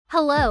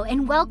Hello,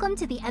 and welcome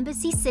to the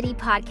Embassy City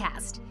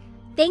podcast.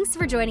 Thanks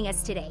for joining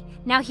us today.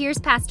 Now here's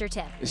Pastor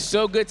Tim. It's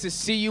so good to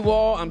see you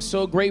all. I'm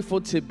so grateful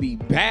to be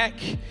back.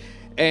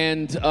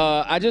 And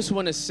I just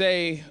want to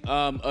say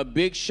a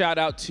big shout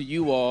out to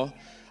you all.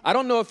 I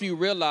don't know if you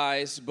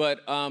realize, but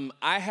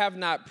I have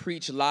not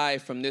preached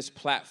live from this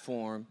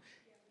platform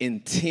in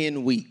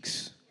 10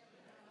 weeks.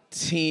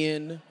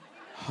 10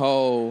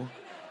 whole.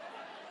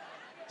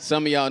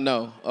 Some of y'all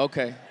know.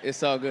 Okay,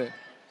 it's all good.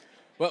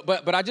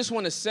 But I just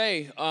want to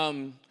say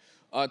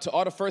to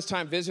all the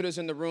first-time visitors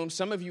in the room,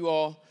 some of you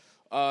all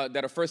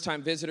that are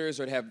first-time visitors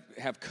or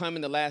have come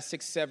in the last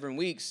 6-7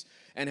 weeks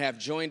and have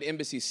joined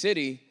Embassy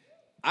City,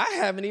 I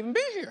haven't even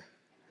been here.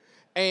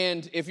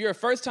 And if you're a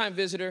first-time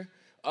visitor,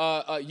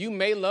 you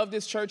may love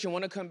this church and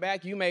want to come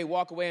back. You may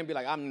walk away and be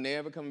like, I'm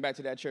never coming back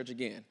to that church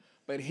again.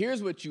 But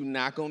here's what you're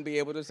not going to be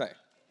able to say.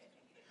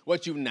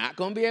 What you're not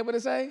going to be able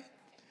to say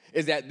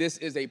is that this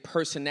is a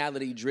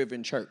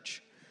personality-driven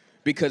church.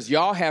 Because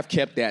y'all have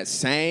kept that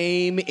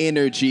same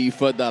energy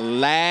for the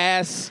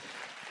last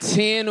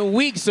 10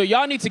 weeks. So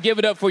y'all need to give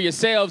it up for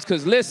yourselves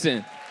because,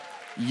 listen,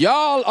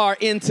 y'all are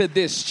into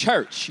this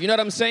church. You know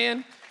what I'm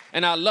saying?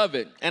 And I love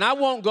it. And I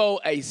won't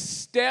go a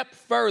step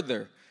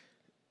further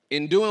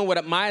in doing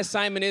what my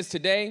assignment is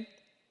today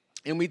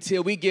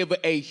until we give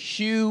a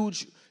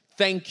huge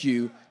thank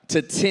you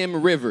to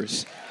Tim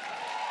Rivers.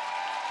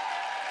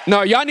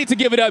 No, y'all need to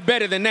give it up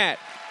better than that.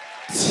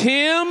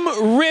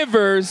 Tim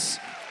Rivers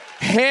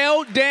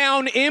held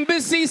down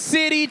Embassy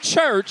City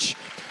Church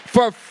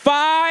for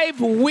 5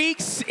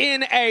 weeks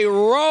in a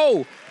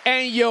row,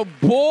 and your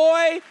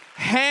boy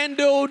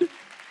handled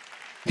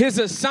his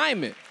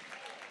assignment.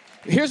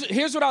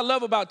 Here's what I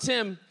love about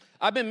Tim.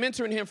 I've been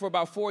mentoring him for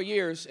about 4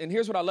 years, and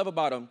here's what I love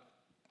about him.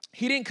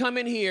 He didn't come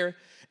in here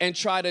and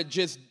try to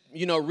just,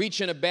 reach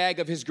in a bag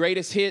of his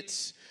greatest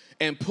hits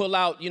and pull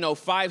out,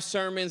 5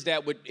 sermons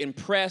that would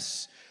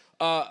impress.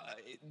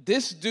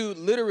 This dude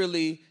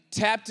literally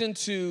tapped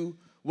into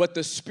what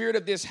the spirit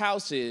of this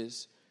house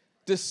is,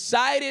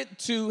 decided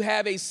to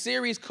have a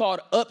series called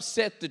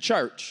Upset the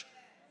Church,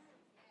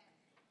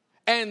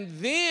 and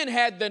then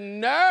had the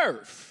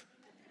nerve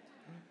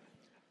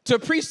to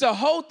preach the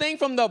whole thing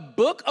from the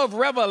book of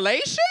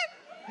Revelation?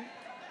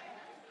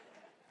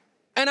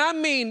 And I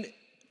mean,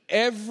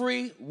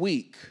 every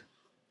week,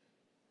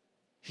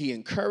 he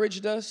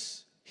encouraged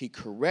us, he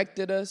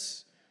corrected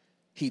us,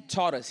 he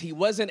taught us. He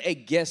wasn't a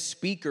guest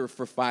speaker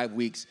for 5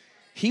 weeks.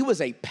 He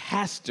was a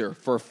pastor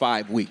for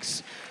 5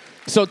 weeks.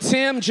 So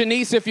Tim,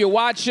 Janice, if you're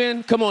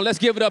watching, come on, let's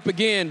give it up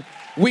again.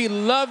 We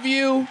love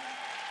you.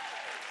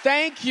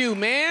 Thank you,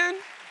 man.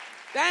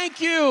 Thank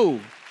you.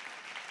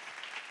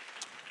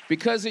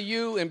 Because of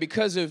you and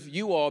because of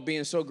you all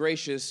being so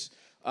gracious,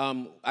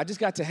 I just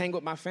got to hang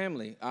with my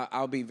family.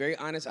 I'll be very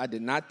honest. I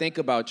did not think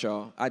about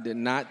y'all. I did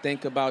not.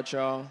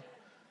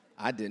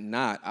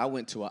 I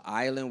went to an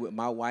island with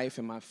my wife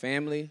and my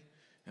family,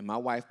 and my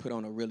wife put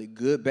on a really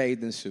good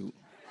bathing suit.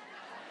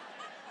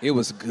 It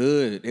was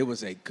good. It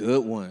was a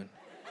good one.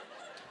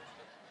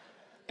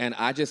 And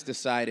I just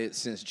decided,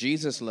 since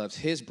Jesus loves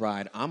his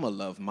bride, I'm going to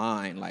love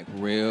mine like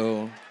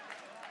real.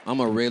 I'm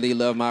going to really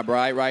love my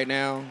bride right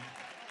now.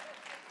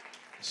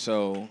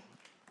 So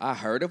I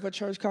heard of a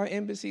church called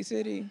Embassy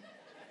City,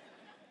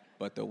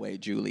 but the way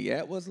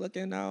Juliet was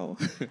looking now,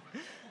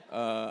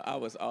 I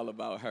was all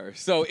about her.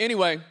 So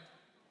anyway,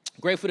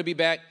 grateful to be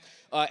back.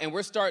 And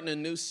we're starting a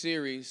new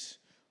series.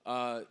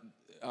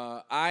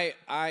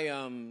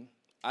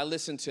 I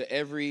listened to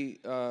every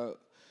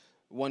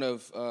one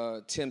of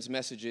Tim's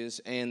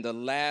messages, and the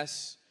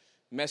last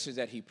message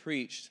that he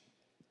preached,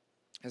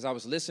 as I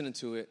was listening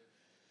to it,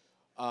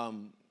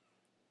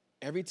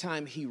 every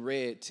time he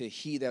read to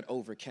he that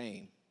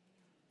overcame,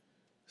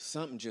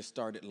 something just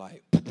started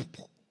like,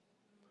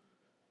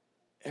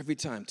 every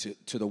time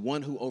to the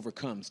one who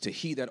overcomes, to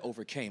he that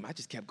overcame, I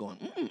just kept going,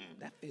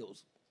 that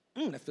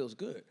feels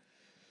good.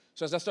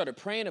 So as I started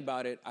praying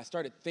about it, I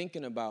started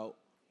thinking about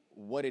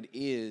what it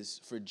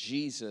is for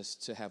Jesus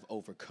to have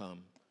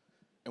overcome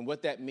and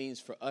what that means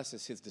for us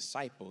as his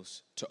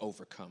disciples to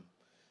overcome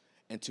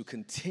and to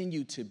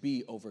continue to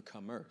be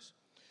overcomers.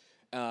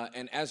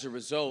 And as a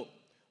result,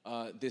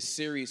 this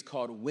series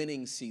called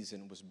Winning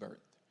Season was birthed.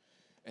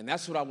 And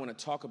that's what I want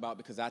to talk about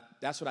because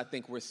that's what I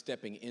think we're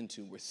stepping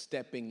into. We're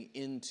stepping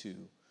into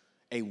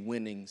a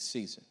winning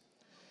season.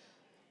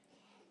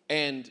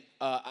 And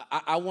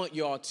I want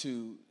y'all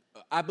to,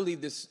 I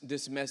believe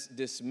this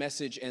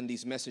message and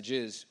these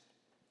messages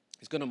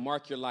is going to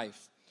mark your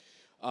life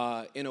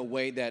in a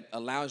way that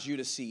allows you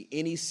to see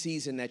any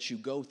season that you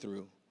go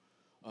through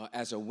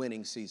as a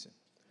winning season.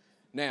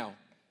 Now,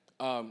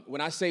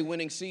 when I say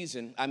winning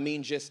season, I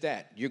mean just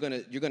that. You're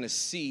gonna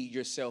see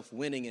yourself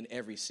winning in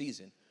every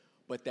season,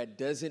 but that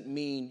doesn't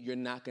mean you're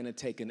not going to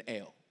take an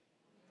L.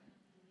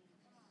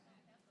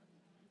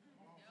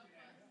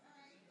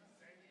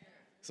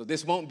 So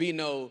this won't be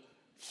no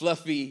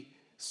fluffy,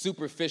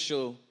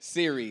 superficial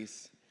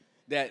series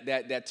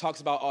that talks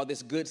about all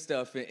this good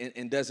stuff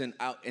and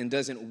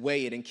doesn't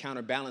weigh it and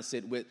counterbalance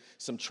it with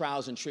some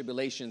trials and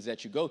tribulations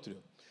that you go through.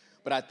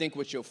 But I think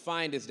what you'll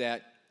find is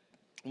that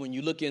when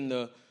you look in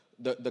the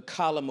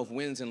column of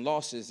wins and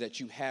losses, that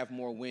you have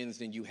more wins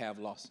than you have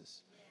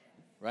losses,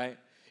 right?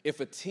 If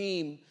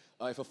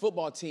a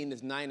football team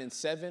is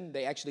 9-7,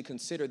 they actually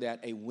consider that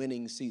a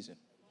winning season.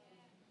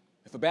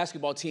 If a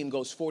basketball team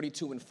goes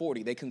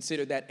 42-40, they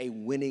consider that a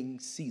winning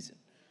season.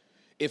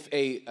 If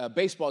a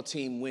baseball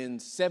team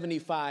wins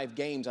 75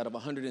 games out of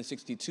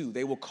 162,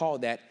 they will call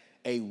that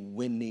a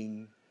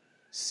winning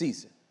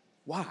season.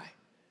 Why?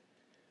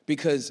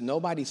 Because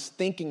nobody's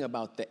thinking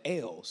about the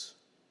L's.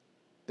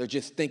 They're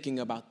just thinking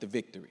about the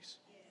victories.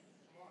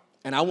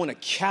 And I want to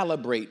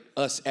calibrate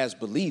us as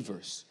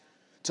believers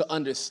to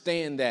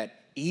understand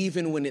that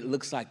even when it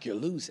looks like you're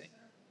losing,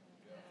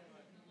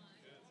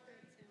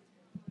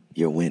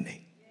 you're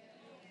winning.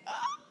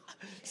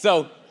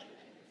 So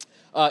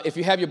if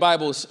you have your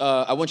Bibles,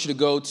 I want you to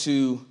go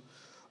to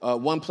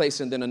one place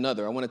and then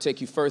another. I want to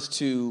take you first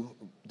to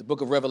the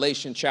book of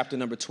Revelation, chapter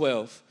number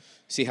 12.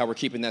 See how we're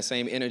keeping that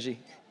same energy?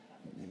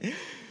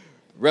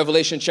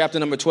 Revelation, chapter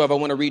number 12. I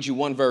want to read you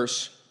one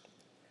verse.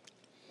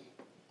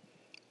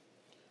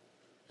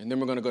 And then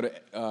we're going to go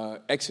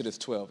to Exodus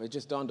 12. It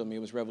just dawned on me it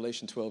was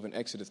Revelation 12 and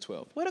Exodus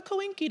 12. What a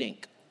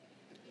coinky-dink.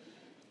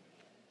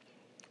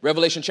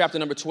 Revelation chapter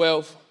number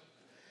 12.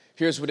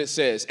 Here's what it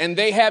says. And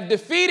they have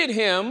defeated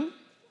him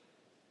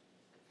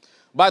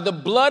by the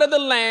blood of the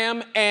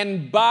Lamb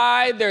and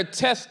by their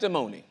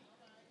testimony.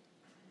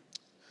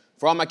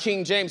 For all my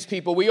King James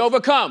people, we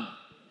overcome.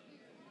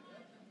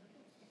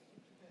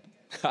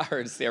 I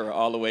heard Sarah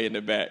all the way in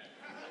the back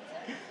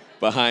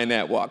behind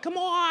that wall. Come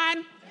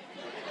on.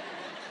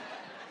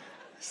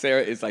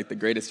 Sarah is like the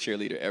greatest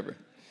cheerleader ever.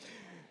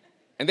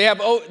 And they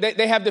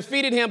have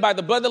defeated him by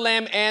the blood of the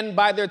Lamb and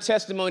by their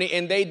testimony,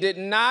 and they did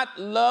not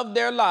love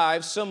their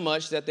lives so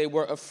much that they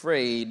were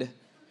afraid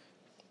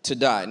to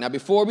die. Now,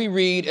 before we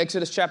read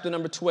Exodus chapter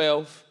number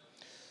 12,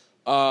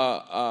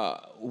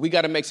 we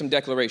got to make some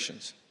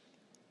declarations.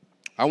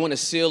 I want to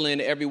seal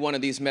in every one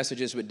of these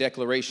messages with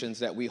declarations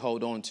that we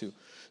hold on to.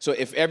 So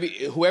if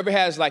whoever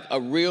has like a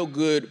real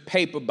good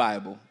paper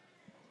Bible,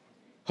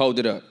 hold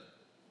it up.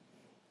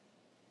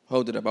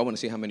 Hold it up. I want to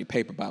see how many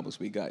paper Bibles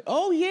we got.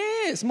 Oh,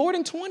 yes, more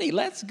than 20.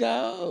 Let's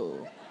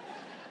go.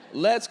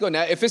 Let's go.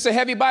 Now, if it's a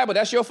heavy Bible,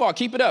 that's your fault.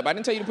 Keep it up. I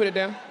didn't tell you to put it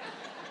down.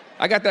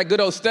 I got that good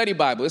old study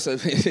Bible. It's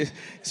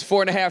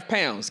 4.5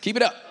 pounds. Keep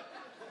it up.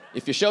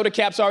 If your shoulder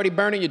cap's already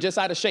burning, you're just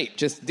out of shape.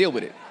 Just deal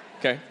with it,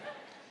 okay?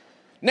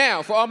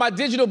 Now, for all my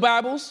digital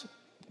Bibles,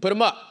 put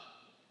them up.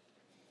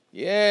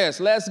 Yes,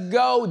 let's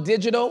go,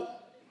 digital.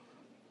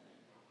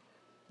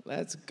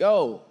 Let's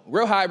go.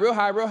 Real high, real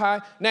high, real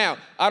high. Now,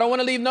 I don't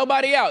want to leave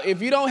nobody out.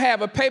 If you don't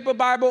have a paper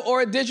Bible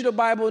or a digital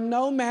Bible,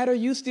 no matter,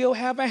 you still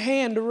have a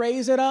hand to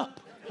raise it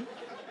up.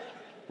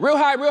 Real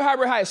high, real high,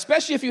 real high,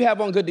 especially if you have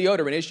on good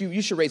deodorant.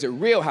 You should raise it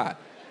real high.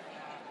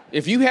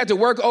 If you had to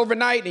work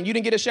overnight and you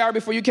didn't get a shower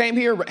before you came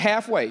here,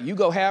 halfway. You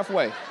go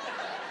halfway.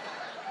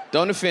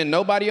 Don't offend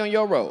nobody on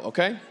your row,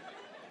 okay?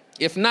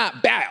 If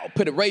not, bow.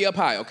 Put it way up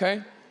high,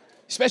 okay?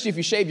 Especially if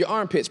you shave your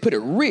armpits, put it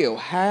real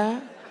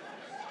high.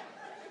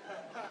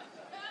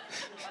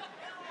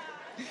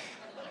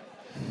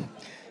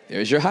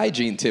 There's your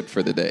hygiene tip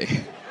for the day.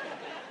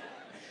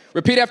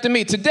 Repeat after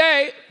me.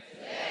 Today,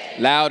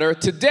 louder.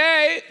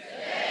 Today,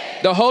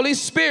 the Holy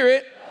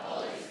Spirit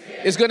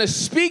is going to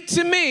speak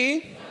to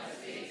me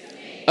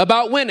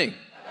about winning.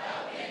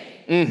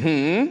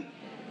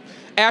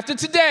 After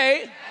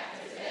today,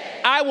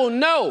 I will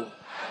know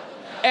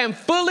and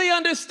fully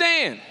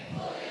understand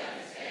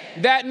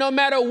that no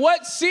matter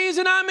what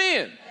season I'm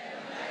in,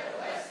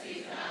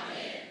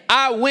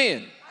 I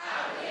win.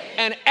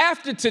 And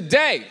after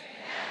today,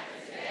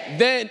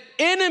 the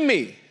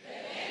enemy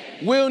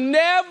will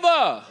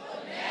never,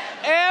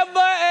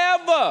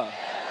 ever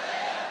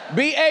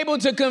be able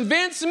to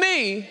convince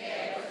me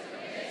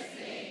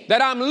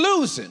that I'm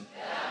losing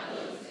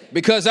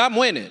because I'm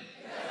winning.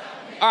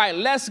 All right,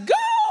 let's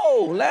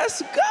go.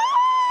 Let's go.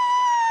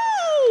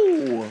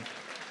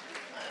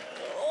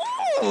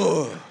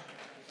 Ooh.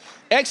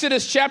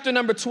 Exodus chapter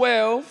number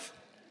 12.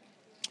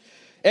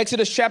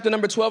 Exodus chapter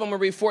number 12. I'm going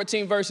to read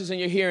 14 verses in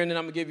your hearing, and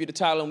I'm going to give you the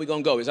title, and we're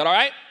going to go. Is that all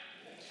right?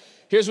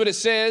 Here's what it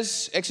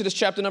says, Exodus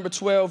chapter number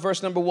 12,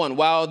 verse number 1.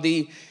 While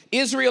the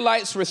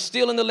Israelites were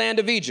still in the land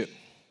of Egypt,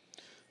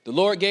 the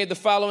Lord gave the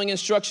following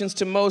instructions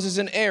to Moses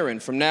and Aaron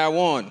from now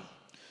on.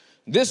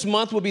 This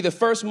month will be the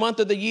first month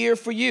of the year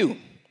for you.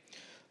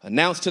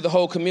 Announce to the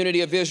whole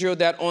community of Israel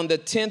that on the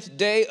 10th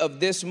day of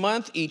this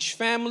month, each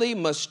family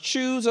must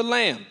choose a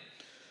lamb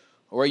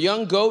or a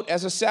young goat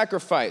as a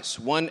sacrifice,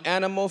 one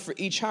animal for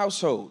each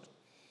household.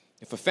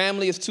 If a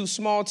family is too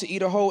small to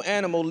eat a whole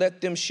animal, let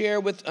them share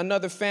with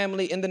another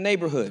family in the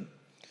neighborhood.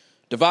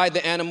 Divide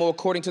the animal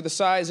according to the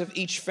size of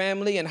each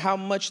family and how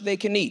much they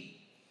can eat.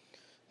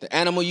 The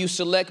animal you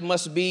select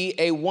must be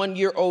a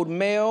 1-year-old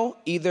male,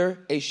 either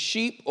a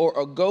sheep or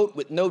a goat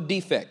with no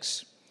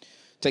defects.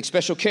 Take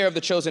special care of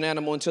the chosen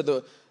animal until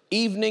the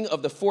evening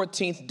of the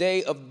 14th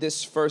day of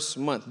this first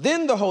month.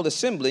 Then the whole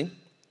assembly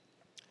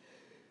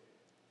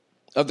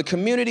of the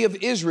community of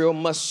Israel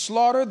must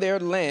slaughter their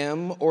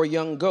lamb or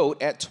young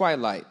goat at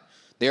twilight.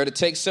 They are to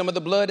take some of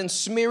the blood and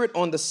smear it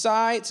on the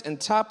sides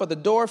and top of the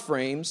door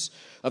frames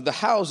of the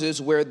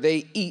houses where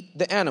they eat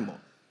the animal.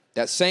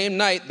 That same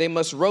night, they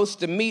must roast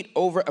the meat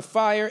over a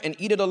fire and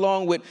eat it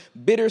along with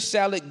bitter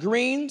salad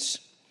greens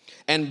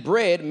and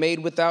bread made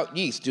without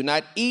yeast. Do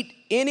not eat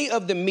any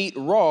of the meat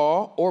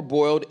raw or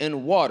boiled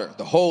in water.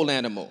 The whole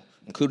animal,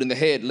 including the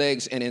head,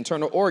 legs, and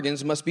internal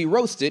organs, must be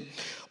roasted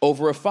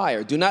over a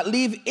fire. Do not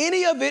leave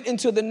any of it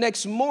until the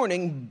next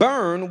morning.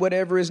 Burn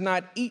whatever is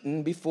not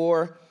eaten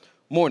before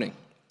morning.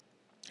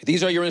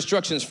 These are your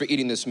instructions for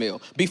eating this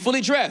meal. Be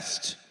fully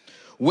dressed.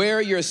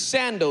 Wear your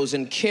sandals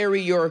and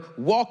carry your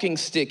walking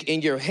stick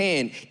in your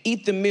hand.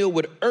 Eat the meal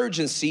with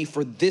urgency,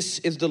 for this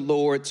is the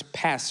Lord's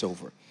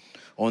Passover.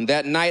 On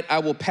that night, I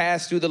will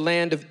pass through the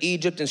land of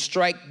Egypt and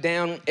strike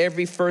down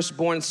every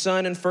firstborn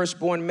son and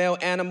firstborn male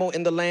animal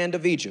in the land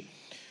of Egypt.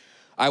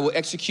 I will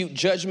execute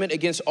judgment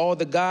against all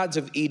the gods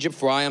of Egypt,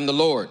 for I am the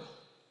Lord.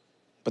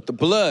 But the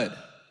blood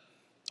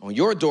on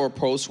your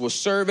doorposts will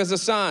serve as a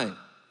sign,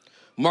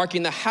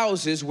 marking the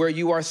houses where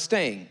you are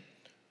staying.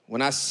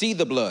 When I see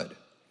the blood,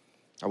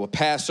 I will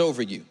pass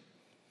over you.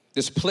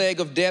 This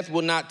plague of death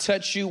will not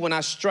touch you when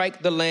I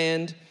strike the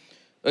land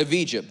of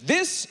Egypt.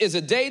 This is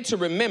a day to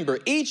remember.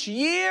 Each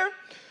year,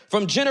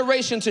 from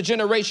generation to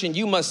generation,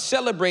 you must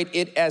celebrate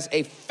it as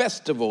a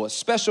festival, a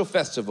special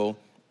festival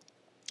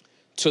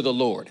to the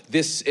Lord.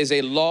 This is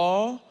a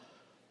law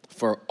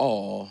for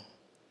all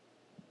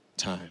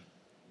time.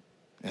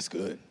 That's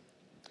good.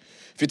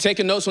 If you're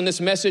taking notes on this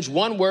message,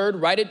 one word,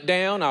 write it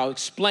down. I'll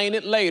explain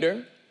it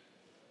later.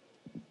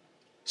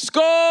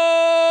 Scoreboard.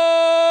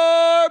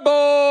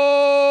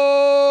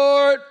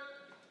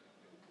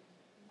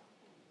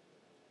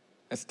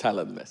 That's the title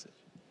of the message.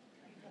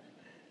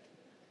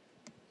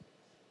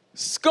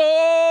 Scoreboard.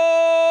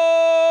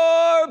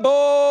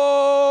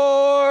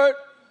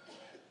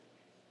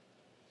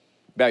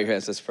 Bow your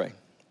heads, let's pray.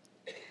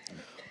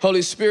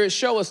 Holy Spirit,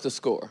 show us the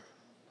score.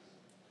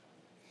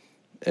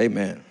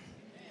 Amen.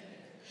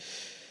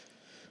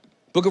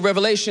 Book of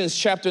Revelations,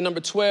 chapter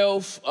number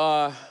 12,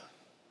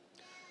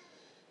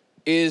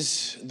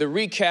 is the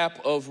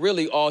recap of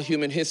really all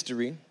human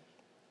history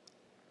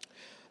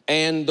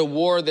and the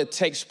war that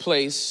takes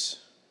place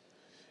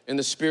in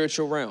the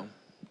spiritual realm.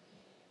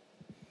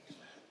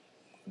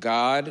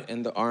 God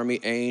and the army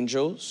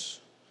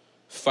angels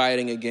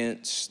fighting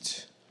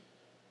against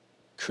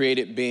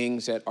created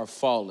beings that are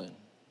fallen,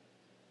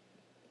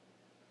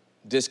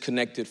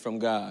 disconnected from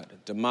God,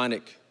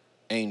 demonic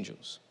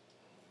angels.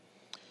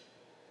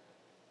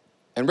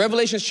 And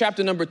Revelation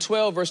chapter number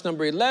 12, verse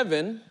number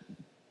 11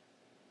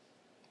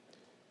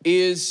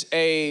 is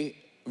a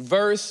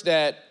verse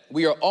that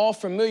we are all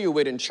familiar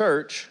with in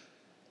church,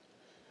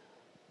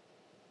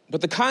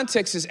 but the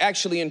context is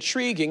actually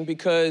intriguing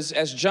because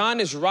as John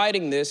is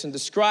writing this and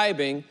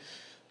describing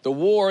the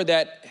war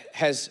that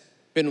has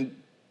been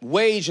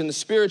waged in the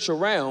spiritual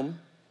realm,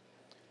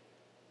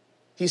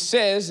 he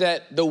says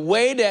that the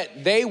way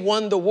that they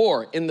won the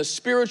war in the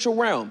spiritual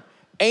realm,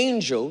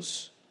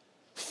 angels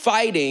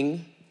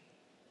fighting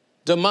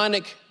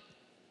demonic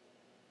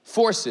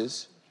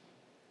forces,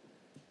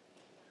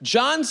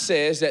 John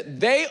says that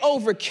they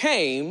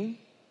overcame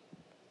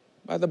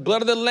by the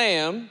blood of the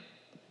Lamb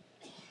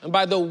and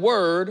by the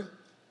word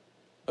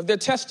of their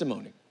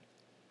testimony.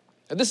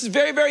 Now, this is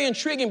very, very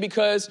intriguing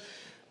because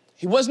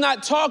he was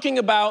not talking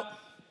about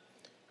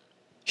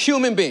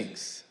human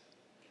beings.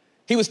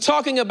 He was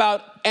talking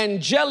about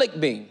angelic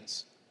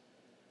beings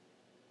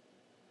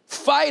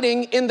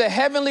fighting in the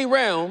heavenly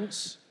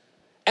realms,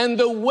 and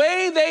the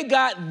way they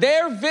got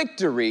their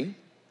victory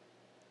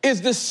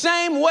is the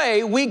same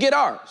way we get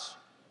ours.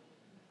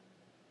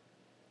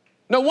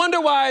 No wonder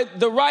why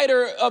the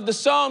writer of the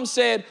Psalm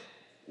said,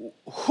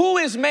 "Who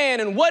is man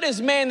and what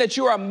is man that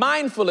you are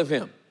mindful of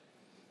him?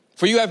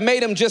 For you have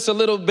made him just a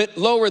little bit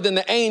lower than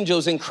the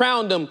angels and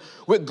crowned him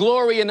with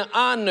glory and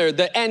honor."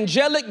 The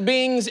angelic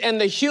beings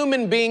and the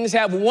human beings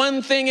have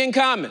one thing in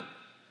common.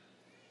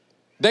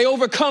 They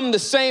overcome the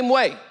same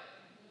way.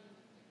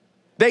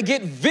 They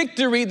get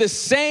victory the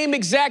same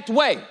exact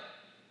way,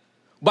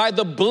 by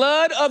the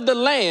blood of the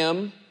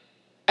Lamb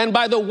and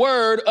by the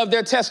word of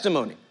their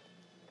testimony.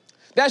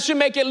 That should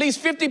make at least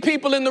 50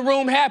 people in the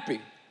room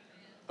happy.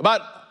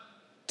 About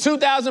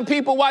 2,000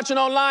 people watching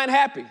online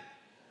happy.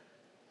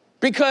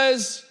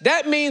 Because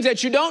that means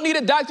that you don't need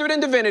a doctorate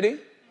in divinity.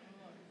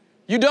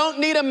 You don't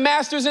need a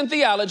master's in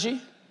theology.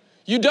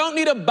 You don't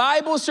need a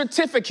Bible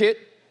certificate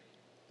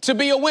to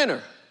be a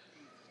winner,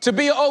 to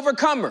be an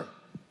overcomer.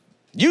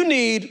 You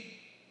need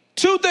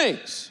two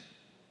things: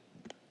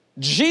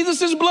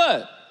 Jesus'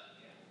 blood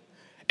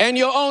and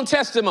your own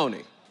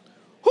testimony.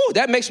 Whew,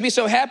 that makes me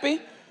so happy.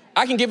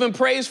 I can give him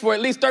praise for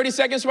at least 30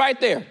 seconds right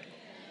there.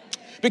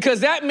 Because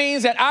that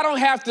means that I don't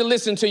have to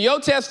listen to your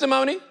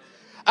testimony.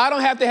 I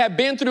don't have to have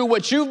been through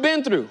what you've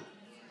been through.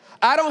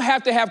 I don't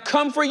have to have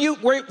come for you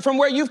from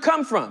where you've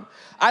come from.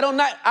 I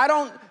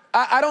don't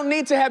I don't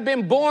need to have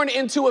been born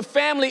into a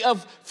family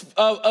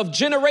of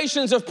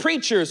generations of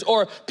preachers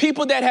or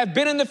people that have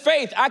been in the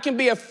faith. I can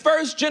be a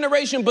first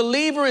generation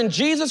believer in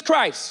Jesus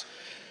Christ.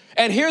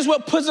 And here's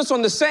what puts us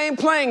on the same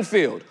playing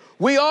field.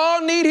 We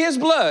all need his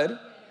blood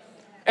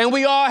and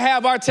we all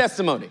have our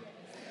testimony,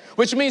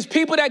 which means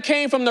people that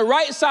came from the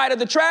right side of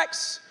the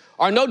tracks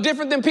are no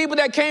different than people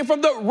that came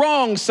from the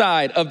wrong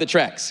side of the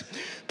tracks.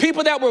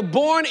 People that were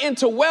born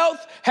into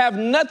wealth have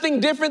nothing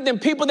different than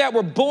people that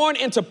were born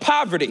into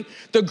poverty.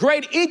 The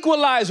great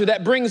equalizer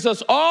that brings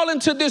us all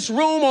into this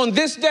room on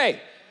this day,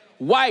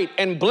 white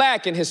and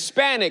black and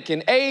Hispanic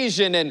and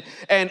Asian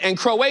and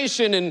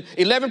Croatian and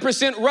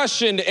 11%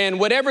 Russian and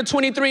whatever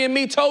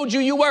 23andMe told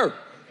you were.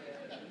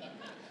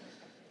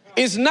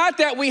 It's not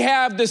that we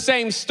have the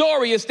same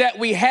story, it's that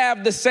we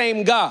have the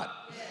same God.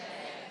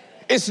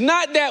 It's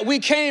not that we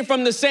came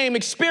from the same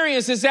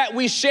experience, it's that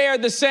we share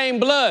the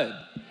same blood.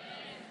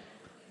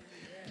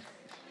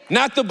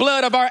 Not the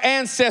blood of our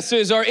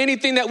ancestors or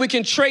anything that we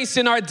can trace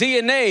in our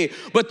DNA,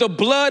 but the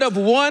blood of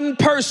one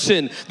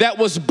person that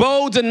was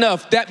bold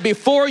enough that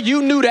before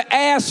you knew to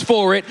ask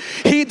for it,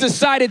 he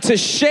decided to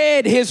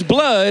shed his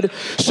blood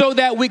so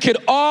that we could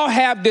all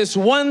have this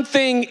one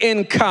thing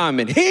in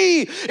common.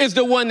 He is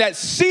the one that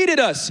seated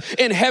us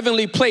in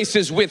heavenly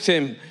places with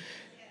him.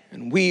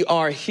 And we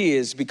are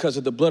his because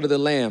of the blood of the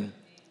Lamb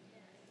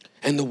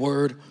and the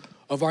word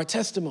of our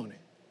testimony.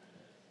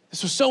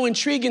 This was so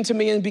intriguing to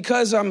me, and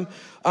because I'm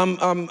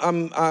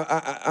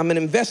an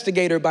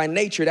investigator by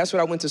nature. That's what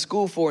I went to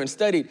school for and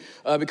studied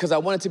because I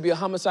wanted to be a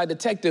homicide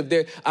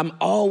detective. I'm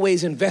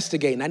always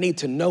investigating. I need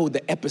to know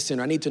the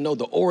epicenter. I need to know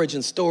the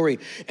origin story.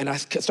 And I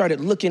started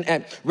looking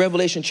at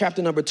Revelation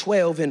chapter number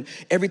 12. And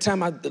every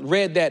time I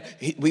read that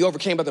we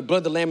overcame by the blood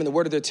of the Lamb and the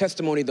word of their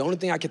testimony, the only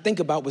thing I could think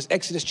about was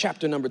Exodus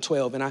chapter number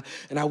 12. And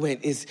I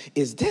went, is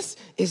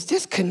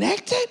this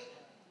connected?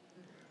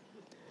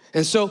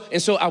 And so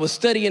I was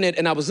studying it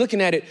and I was looking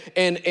at it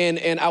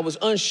and I was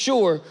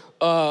unsure.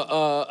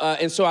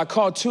 And so I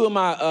called two of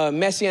my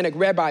Messianic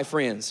rabbi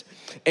friends.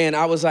 And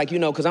I was like,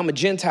 because I'm a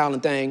Gentile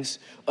and things,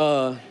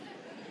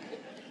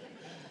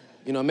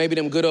 maybe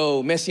them good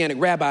old Messianic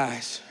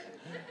rabbis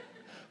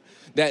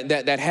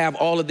that have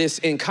all of this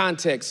in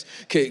context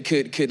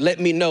could let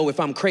me know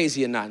if I'm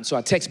crazy or not. And so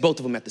I text both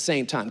of them at the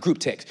same time, group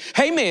text.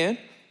 Hey, man,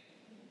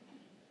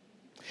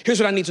 here's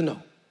what I need to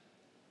know.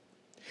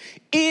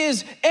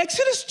 Is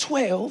Exodus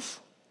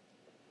 12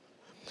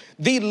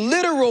 the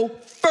literal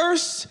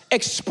first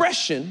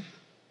expression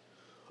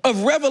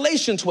of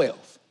Revelation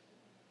 12?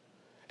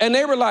 And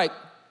they were like,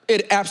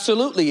 it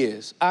absolutely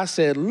is. I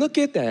said, look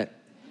at that.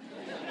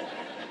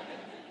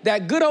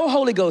 That good old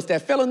Holy Ghost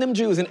that fell on them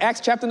Jews in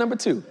Acts chapter number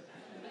 2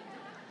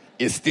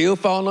 is still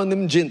falling on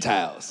them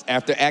Gentiles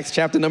after Acts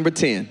chapter number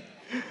 10.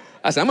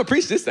 I said, I'm gonna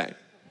preach this thing.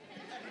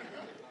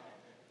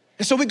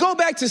 And so we go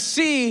back to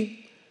see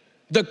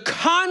the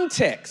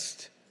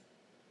context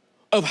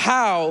of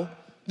how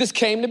this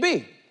came to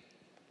be.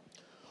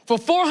 For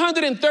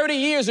 430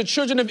 years, the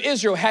children of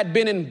Israel had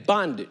been in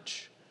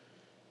bondage.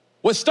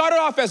 What started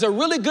off as a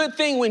really good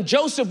thing when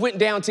Joseph went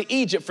down to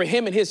Egypt for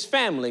him and his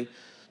family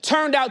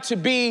turned out to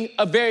be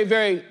a very,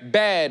 very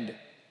bad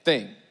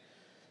thing.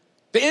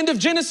 The end of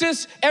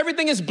Genesis,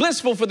 everything is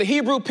blissful for the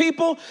Hebrew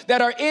people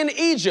that are in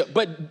Egypt.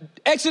 But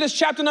Exodus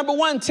chapter number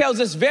 1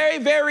 tells us very,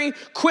 very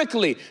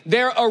quickly,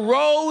 there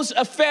arose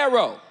a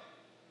Pharaoh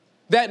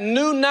that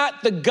knew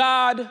not the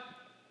God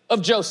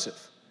of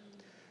Joseph.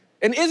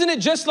 And isn't it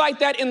just like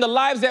that in the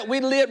lives that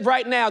we live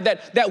right now,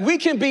 that we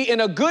can be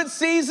in a good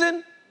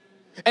season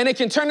and it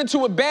can turn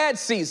into a bad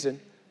season?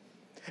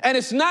 And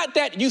it's not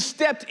that you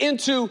stepped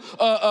into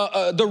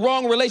the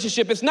wrong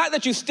relationship. It's not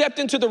that you stepped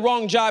into the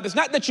wrong job. It's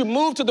not that you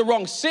moved to the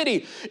wrong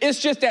city.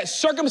 It's just that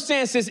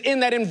circumstances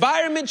in that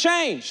environment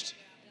changed.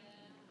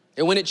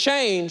 And when it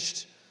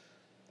changed,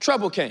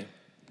 trouble came.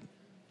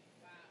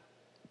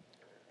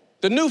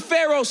 The new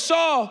Pharaoh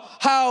saw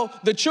how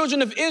the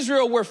children of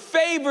Israel were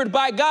favored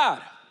by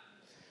God.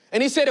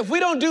 And he said, if we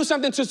don't do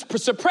something to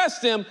suppress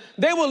them,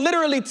 they will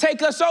literally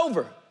take us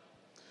over.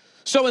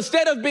 So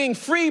instead of being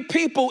free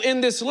people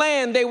in this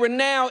land, they were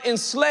now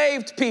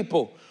enslaved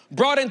people,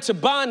 brought into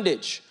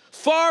bondage,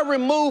 far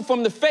removed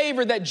from the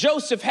favor that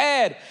Joseph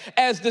had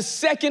as the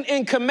second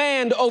in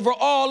command over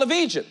all of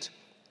Egypt.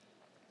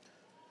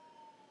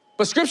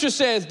 But scripture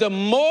says the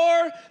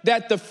more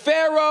that the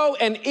Pharaoh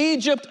and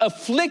Egypt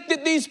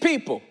afflicted these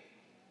people,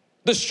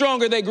 the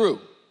stronger they grew.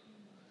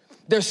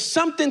 There's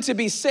something to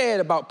be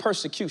said about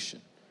persecution.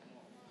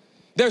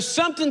 There's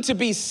something to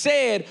be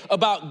said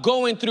about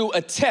going through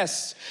a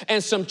test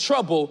and some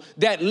trouble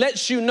that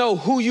lets you know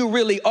who you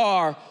really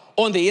are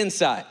on the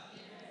inside.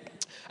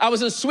 I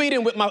was in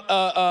Sweden with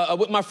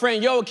my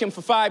friend Joachim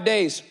for 5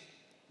 days,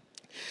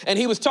 and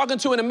he was talking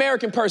to an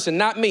American person,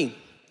 not me.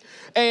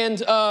 And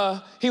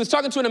he was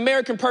talking to an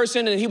American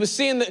person, and he was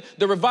seeing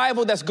the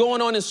revival that's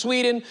going on in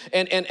Sweden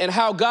and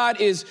how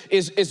God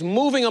is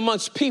moving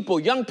amongst people,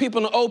 young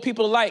people and old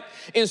people alike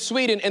in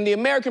Sweden. And the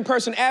American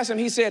person asked him,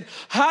 he said,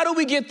 how do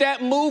we get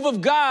that move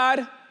of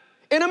God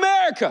in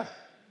America?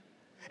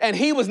 And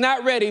he was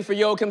not ready for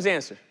Joachim's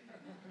answer.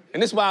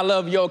 And this is why I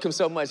love Joachim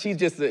so much. He's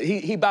just,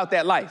 he about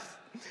that life.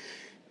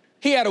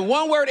 He had a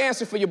one-word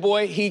answer for your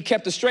boy. He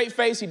kept a straight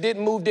face. He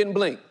didn't move, didn't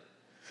blink.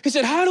 He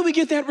said, how do we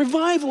get that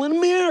revival in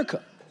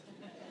America?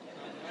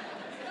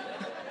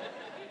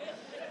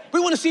 We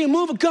want to see a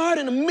move of God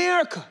in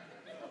America.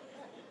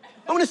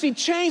 I want to see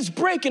chains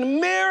break in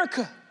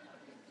America.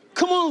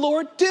 Come on,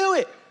 Lord, do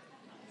it.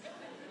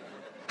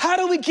 How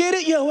do we get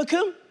it,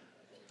 Joachim?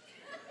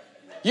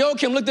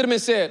 Joachim looked at him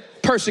and said,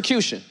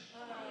 persecution.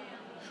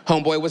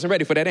 Homeboy wasn't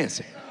ready for that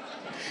answer.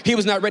 He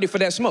was not ready for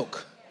that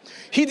smoke.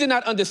 He did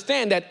not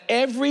understand that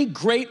every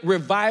great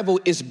revival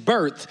is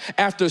birthed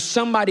after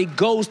somebody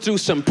goes through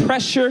some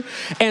pressure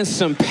and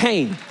some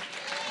pain.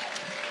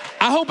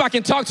 I hope I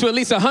can talk to at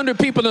least 100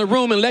 people in the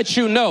room and let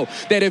you know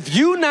that if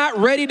you're not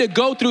ready to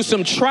go through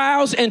some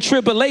trials and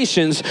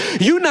tribulations,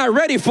 you're not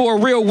ready for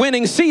a real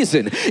winning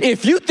season.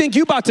 If you think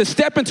you're about to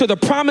step into the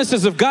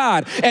promises of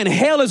God and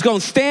hell is going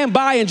to stand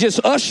by and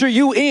just usher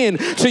you in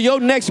to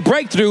your next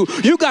breakthrough,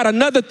 you got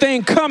another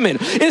thing coming.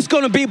 It's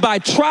going to be by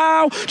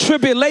trial,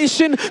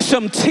 tribulation,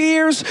 some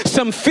tears,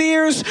 some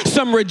fears,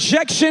 some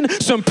rejection,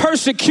 some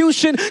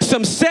persecution,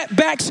 some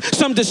setbacks,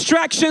 some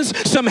distractions,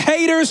 some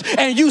haters,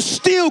 and you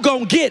still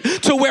going to get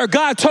to where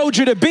God told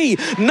you to be,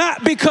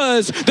 not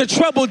because the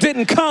trouble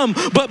didn't come,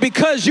 but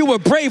because you were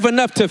brave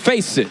enough to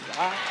face it.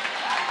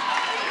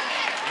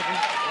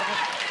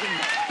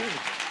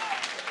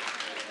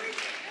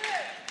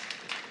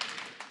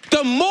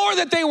 The more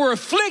that they were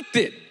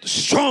afflicted, the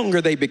stronger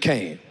they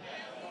became.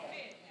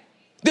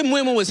 Them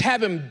women was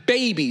having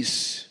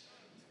babies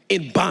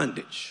in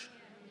bondage,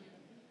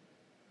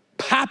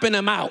 popping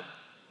them out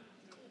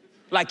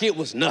like it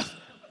was nothing.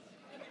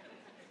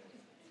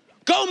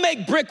 Go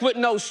make brick with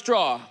no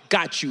straw.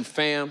 Got you,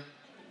 fam.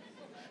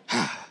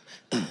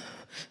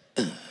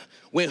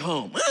 Went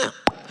home.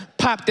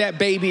 Popped that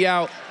baby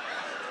out.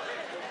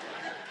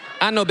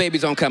 I know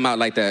babies don't come out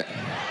like that.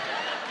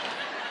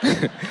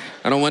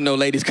 I don't want no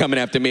ladies coming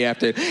after me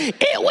after.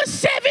 It was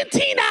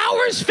 17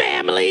 hours,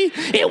 family.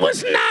 It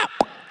was not.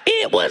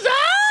 It was.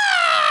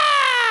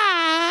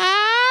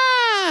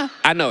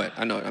 I know it.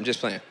 I'm just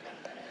playing.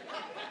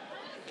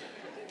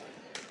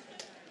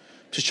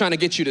 Just trying to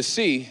get you to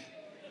see.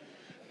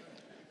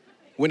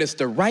 When it's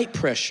the right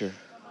pressure,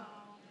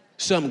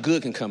 something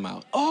good can come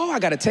out. Oh, I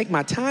got to take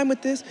my time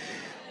with this.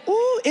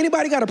 Ooh,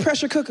 anybody got a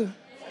pressure cooker?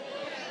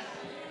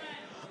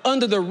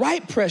 Under the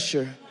right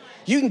pressure,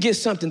 you can get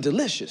something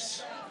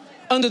delicious.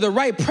 Under the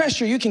right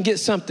pressure, you can get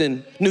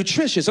something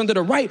nutritious. Under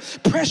the right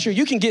pressure,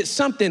 you can get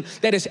something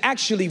that is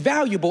actually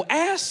valuable.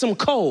 Ask some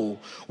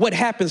coal what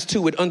happens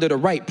to it under the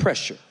right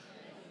pressure.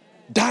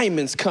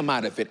 Diamonds come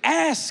out of it.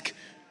 Ask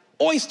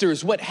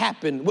oysters what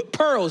happens,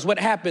 pearls what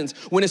happens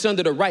when it's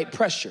under the right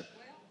pressure.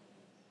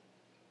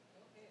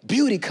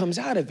 Beauty comes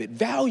out of it.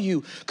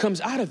 Value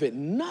comes out of it.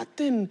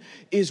 Nothing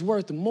is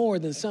worth more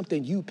than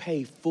something you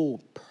pay full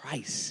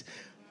price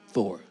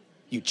for.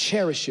 You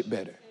cherish it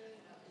better.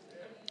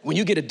 When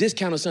you get a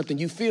discount on something,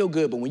 you feel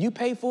good, but when you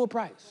pay full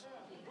price,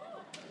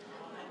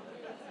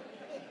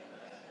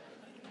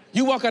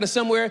 you walk out of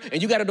somewhere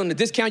and you got it on the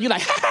discount, you're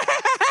like, ha, ha, ha,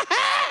 ha,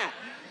 ha.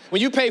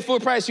 When you pay full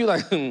price, you're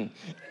like,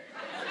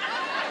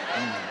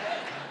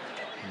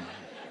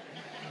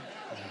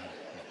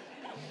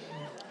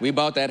 We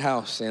bought that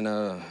house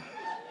and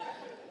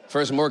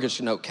first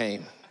mortgage note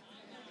came.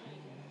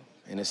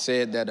 And it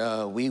said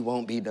that we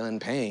won't be done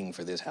paying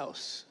for this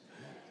house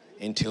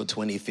until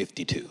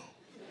 2052.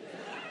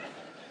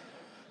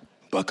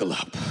 Buckle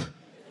up.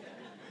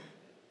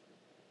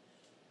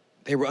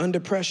 They were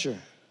under pressure,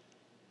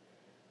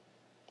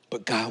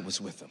 but God was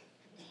with them.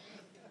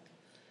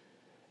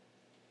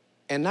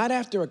 And not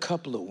after a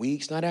couple of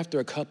weeks, not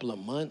after a couple of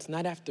months,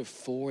 not after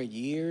 4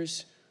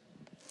 years,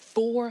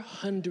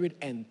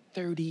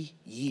 430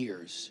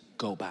 years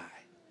go by.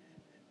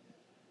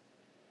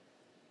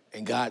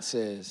 And God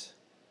says,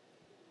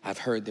 I've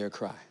heard their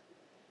cry.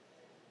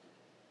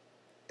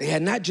 They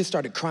had not just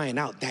started crying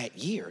out that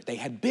year. They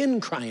had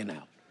been crying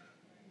out.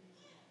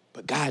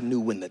 But God knew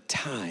when the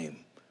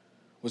time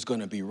was going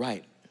to be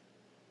right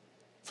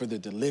for the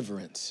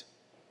deliverance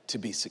to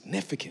be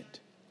significant.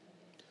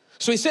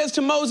 So he says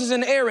to Moses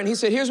and Aaron, he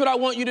said, here's what I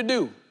want you to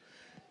do.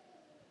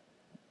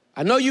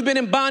 I know you've been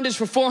in bondage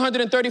for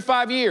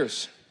 435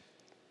 years,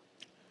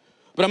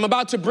 but I'm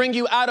about to bring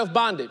you out of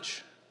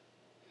bondage.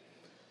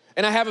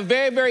 And I have a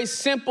very, very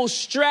simple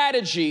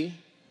strategy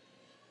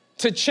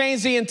to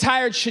change the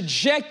entire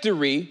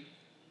trajectory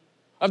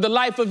of the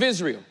life of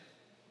Israel.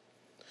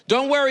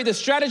 Don't worry, the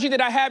strategy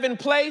that I have in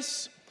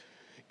place,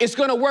 it's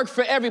gonna work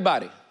for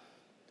everybody.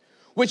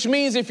 Which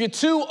means if you're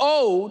too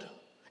old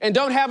and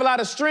don't have a lot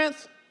of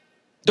strength,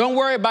 don't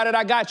worry about it,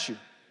 I got you.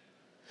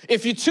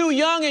 If you're too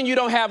young and you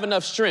don't have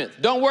enough strength,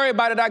 don't worry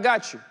about it, I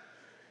got you.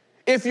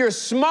 If you're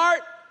smart,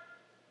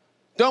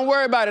 don't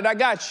worry about it, I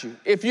got you.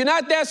 If you're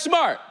not that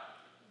smart,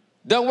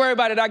 don't worry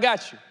about it, I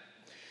got you.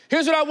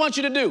 Here's what I want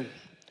you to do.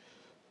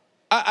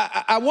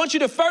 I want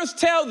you to first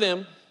tell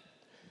them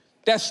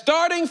that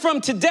starting from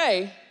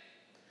today,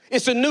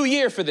 it's a new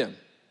year for them.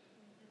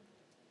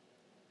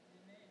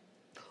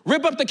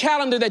 Rip up the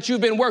calendar that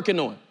you've been working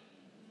on.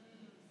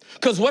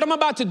 Because what I'm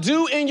about to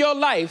do in your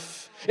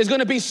life is going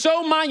to be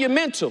so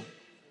monumental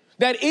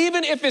that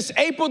even if it's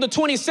April the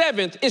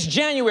 27th, it's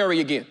January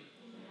again.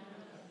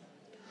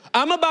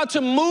 I'm about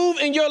to move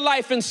in your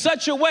life in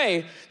such a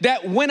way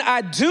that when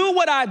I do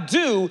what I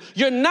do,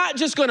 you're not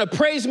just going to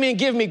praise me and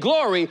give me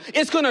glory.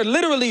 It's going to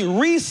literally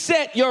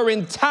reset your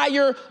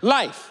entire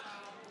life.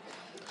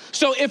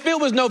 So if it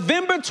was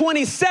November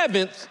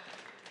 27th,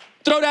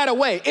 throw that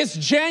away. It's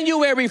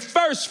January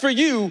 1st for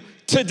you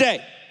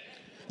today.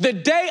 The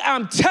day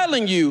I'm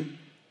telling you,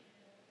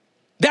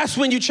 that's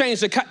when you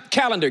change the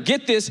calendar.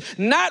 Get this,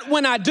 not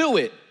when I do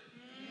it.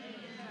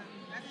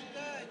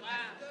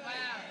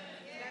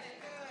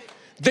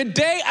 The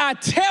day I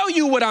tell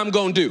you what I'm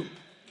going to do,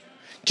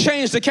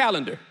 change the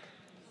calendar.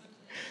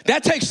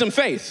 That takes some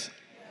faith.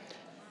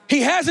 He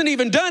hasn't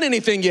even done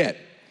anything yet.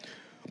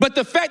 But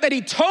the fact that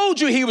he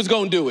told you he was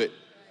going to do it,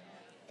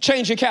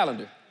 change your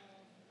calendar.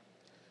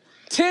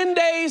 10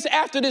 days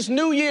after this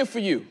new year for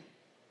you,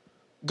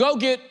 go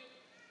get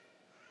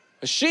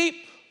a sheep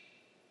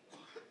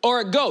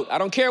or a goat. I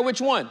don't care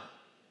which one.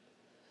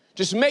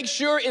 Just make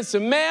sure it's a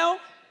male,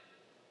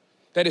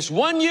 that it's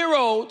 1 year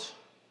old,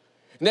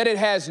 and that it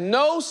has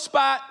no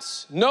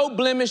spots, no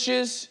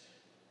blemishes,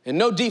 and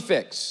no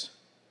defects.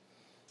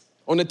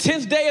 On the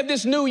 10th day of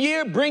this new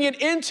year, bring it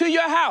into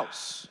your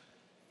house,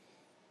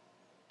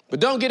 but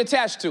don't get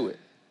attached to it.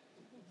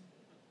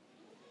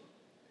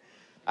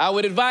 I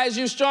would advise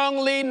you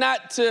strongly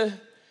not to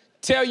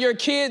tell your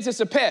kids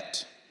it's a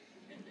pet.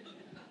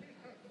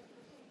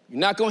 You're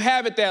not gonna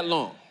have it that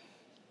long.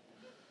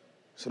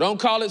 So don't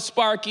call it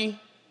Sparky.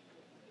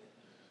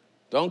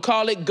 Don't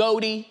call it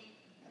Goaty.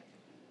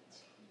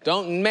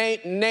 Don't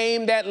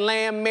name that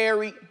lamb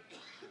Mary.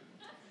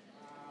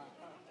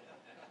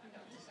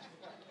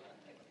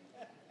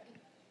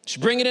 Just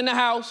bring it in the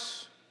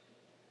house.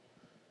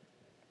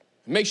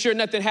 Make sure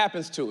nothing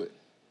happens to it.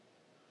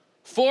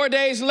 4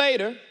 days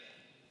later,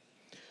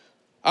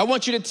 I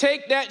want you to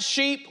take that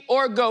sheep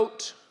or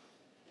goat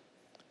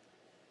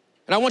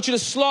and I want you to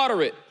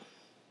slaughter it.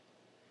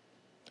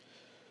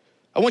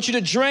 I want you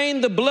to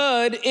drain the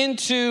blood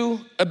into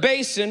a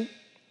basin,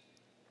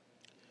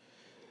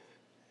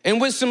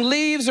 and with some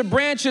leaves or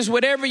branches,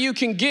 whatever you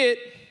can get,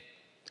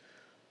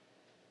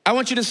 I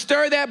want you to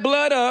stir that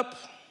blood up,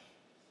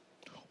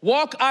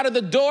 walk out of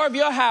the door of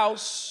your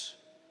house,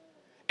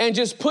 and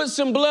just put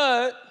some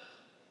blood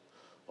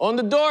on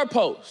the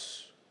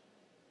doorpost.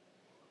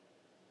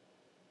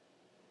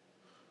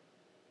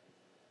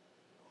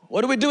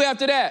 What do we do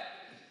after that?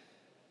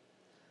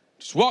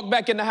 Just walk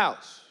back in the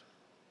house.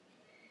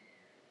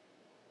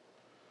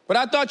 But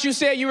I thought you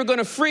said you were going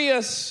to free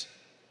us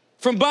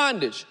from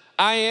bondage.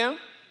 I am.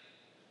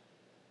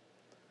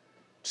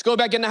 Just go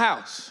back in the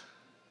house.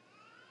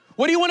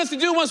 What do you want us to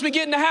do once we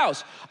get in the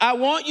house? I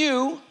want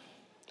you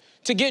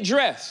to get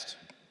dressed.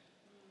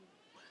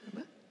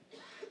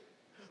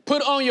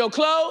 Put on your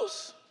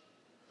clothes,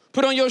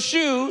 put on your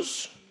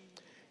shoes,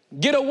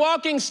 get a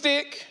walking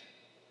stick,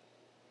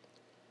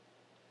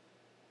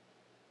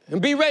 and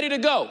be ready to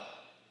go.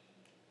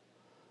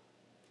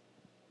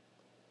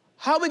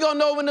 How are we gonna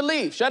know when to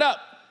leave? Shut up.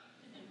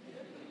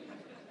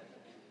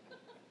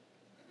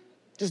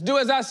 Just do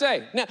as I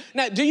say.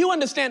 Now, do you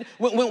understand,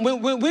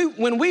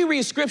 when we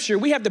read scripture,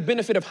 we have the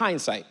benefit of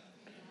hindsight.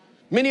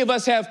 Many of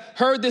us have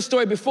heard this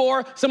story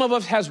before. Some of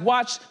us has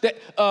watched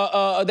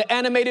the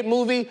animated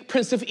movie,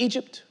 Prince of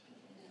Egypt.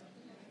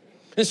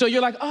 And so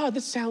you're like, oh,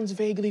 this sounds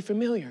vaguely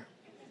familiar.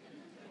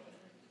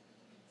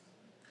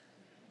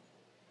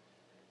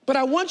 But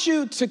I want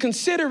you to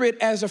consider it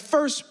as a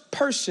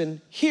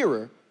first-person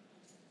hearer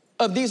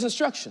of these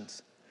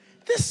instructions.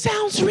 This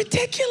sounds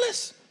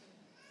ridiculous.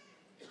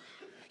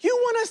 You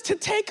want us to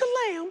take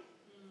a lamb,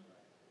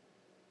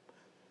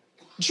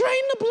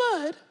 drain the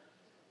blood,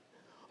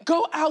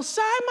 go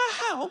outside my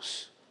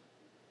house.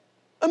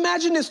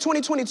 Imagine this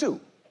 2022.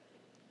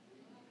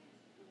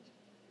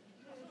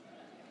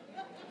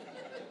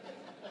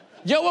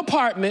 Your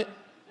apartment,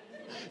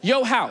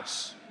 your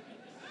house.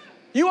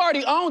 You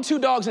already own 2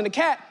 dogs and a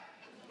cat,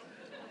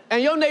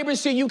 and your neighbors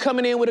see you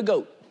coming in with a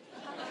goat.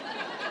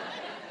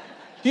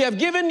 You have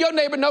given your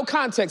neighbor no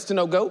context to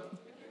no goat.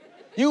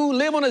 You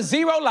live on a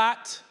 0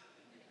 lot,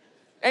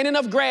 ain't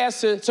enough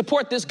grass to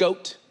support this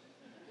goat.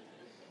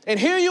 And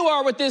here you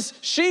are with this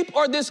sheep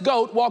or this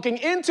goat walking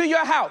into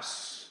your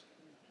house,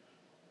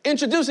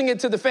 introducing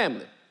it to the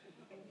family.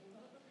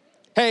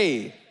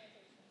 Hey,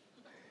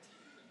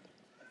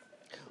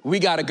 we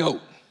got a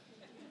goat.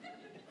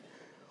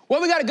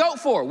 What we got a goat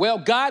for? Well,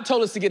 God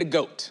told us to get a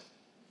goat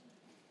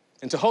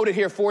and to hold it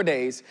here 4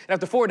 days. And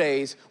after 4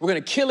 days, we're gonna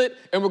kill it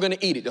and we're gonna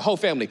eat it. The whole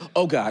family,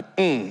 oh God,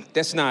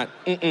 that's not,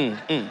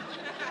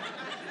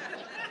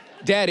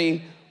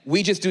 Daddy,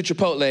 we just do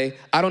Chipotle.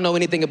 I don't know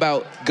anything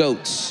about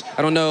goats.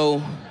 I don't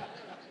know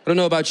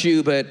about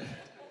you, but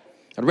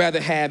I'd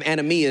rather have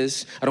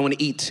Anamias. I don't want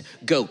to eat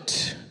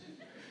goat.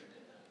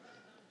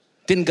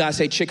 Didn't God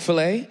say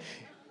Chick-fil-A?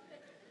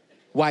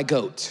 Why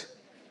goat?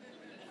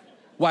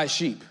 Why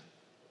sheep?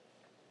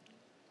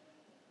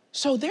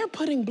 So they're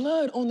putting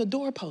blood on the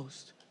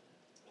doorpost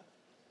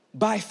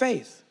by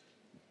faith.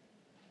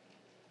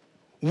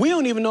 We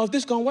don't even know if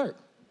this is going to work.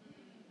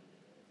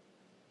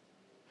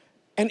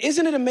 And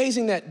isn't it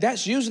amazing that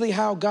that's usually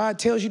how God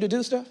tells you to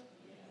do stuff?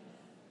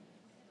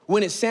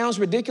 When it sounds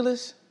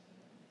ridiculous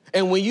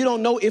and when you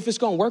don't know if it's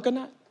going to work or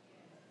not.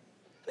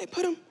 They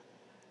put them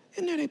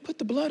in there. They put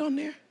the blood on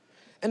there.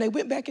 And they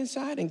went back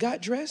inside and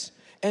got dressed.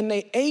 And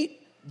they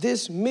ate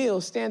this meal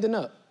standing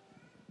up.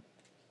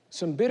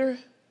 Some bitter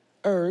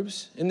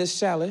herbs in this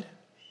salad.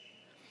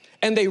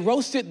 And they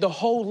roasted the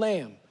whole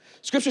lamb.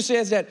 Scripture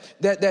says that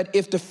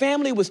if the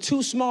family was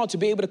too small to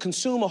be able to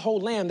consume a whole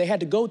lamb, they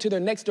had to go to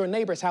their next door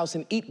neighbor's house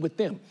and eat with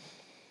them.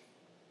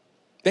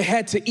 They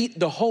had to eat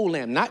the whole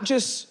lamb, not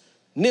just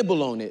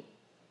nibble on it,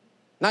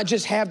 not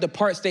just have the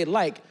parts they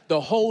like. The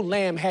whole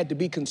lamb had to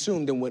be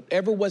consumed, and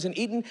whatever wasn't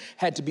eaten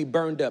had to be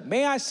burned up.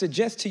 May I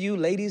suggest to you,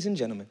 ladies and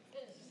gentlemen,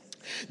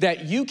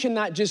 that you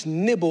cannot just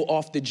nibble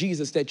off the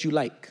Jesus that you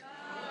like.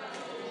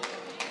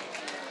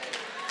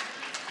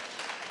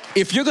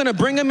 If you're gonna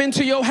bring them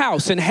into your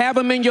house and have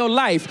them in your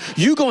life,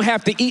 you're gonna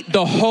have to eat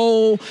the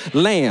whole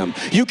lamb.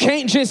 You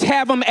can't just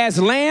have them as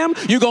lamb,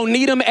 you're gonna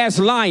need them as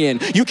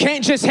lion. You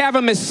can't just have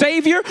them as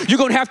savior, you're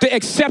gonna have to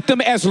accept them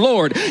as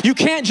Lord. You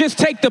can't just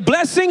take the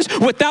blessings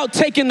without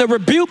taking the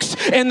rebukes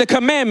and the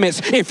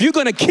commandments. If you're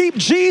gonna keep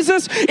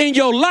Jesus in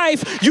your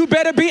life, you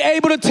better be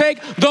able to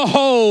take the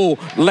whole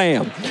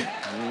lamb.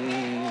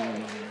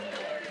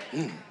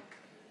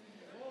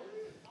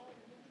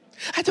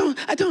 I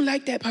don't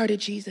like that part of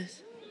Jesus.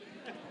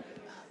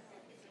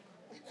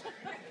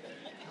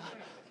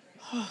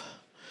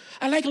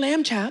 I like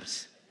lamb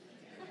chops.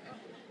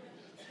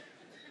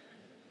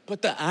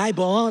 But the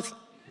eyeballs,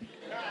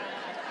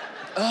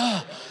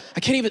 I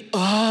can't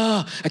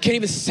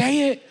even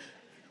say it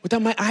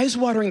without my eyes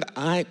watering.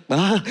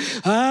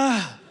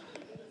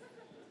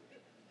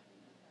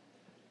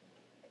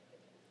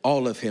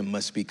 All of him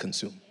must be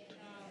consumed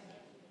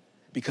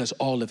because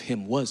all of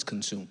him was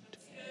consumed.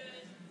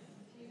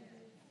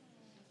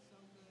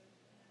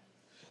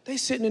 They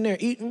sitting in there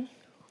eating,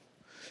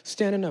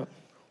 standing up.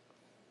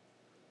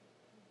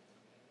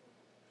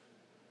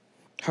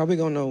 How are we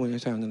gonna know when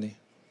it's time to leave?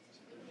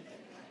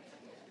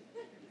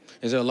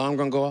 Is the alarm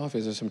gonna go off?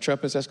 Is there some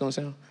trumpets that's gonna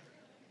sound?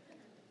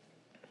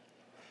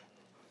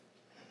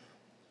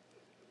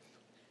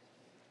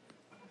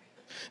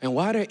 And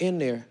while they're in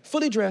there,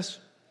 fully dressed,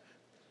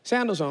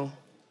 sandals on,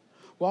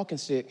 walking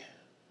stick,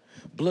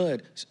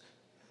 blood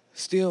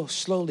still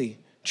slowly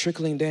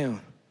trickling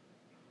down.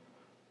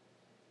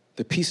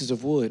 The pieces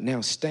of wood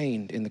now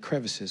stained in the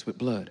crevices with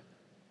blood.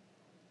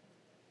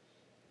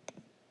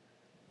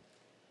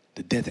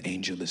 The death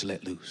angel is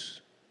let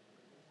loose.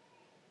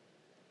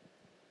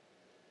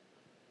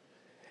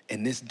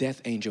 And this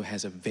death angel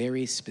has a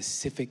very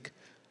specific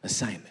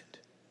assignment.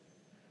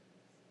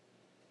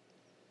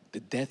 The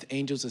death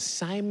angel's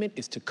assignment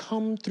is to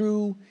come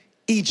through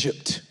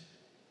Egypt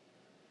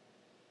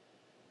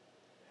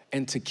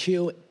and to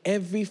kill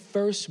every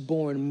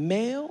firstborn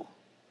male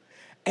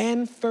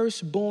and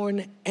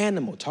firstborn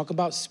animal. Talk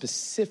about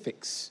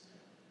specifics.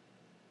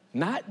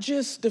 Not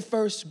just the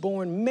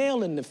firstborn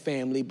male in the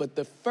family, but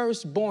the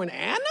firstborn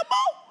animal?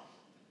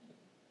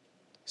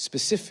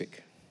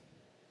 Specific.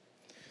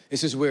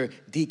 This is where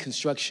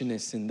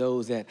deconstructionists and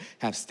those that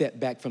have stepped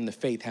back from the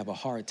faith have a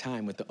hard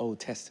time with the Old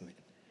Testament.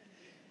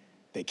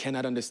 They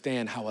cannot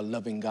understand how a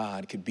loving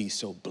God could be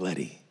so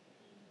bloody,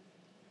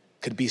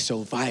 could be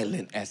so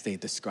violent as they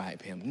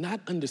describe him, not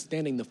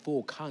understanding the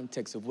full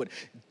context of what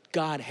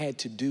God had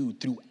to do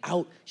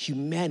throughout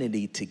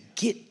humanity to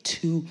get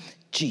to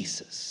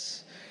Jesus.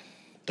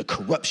 The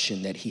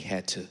corruption that he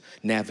had to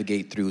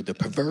navigate through, the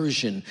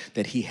perversion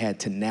that he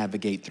had to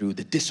navigate through,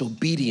 the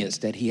disobedience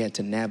that he had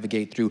to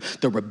navigate through,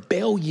 the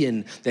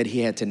rebellion that he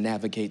had to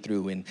navigate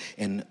through,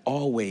 and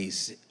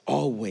always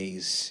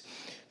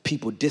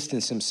people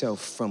distance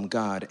themselves from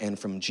God and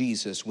from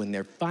Jesus when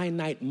their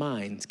finite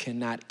minds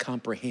cannot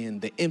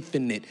comprehend the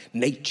infinite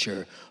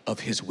nature of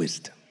his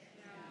wisdom.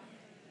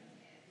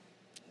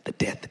 The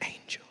death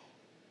angel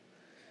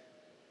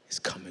is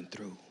coming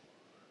through.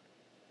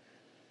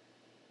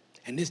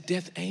 And this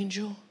death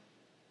angel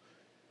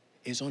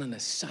is on an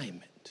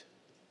assignment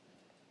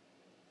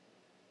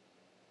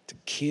to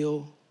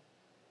kill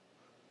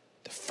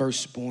the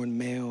firstborn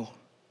male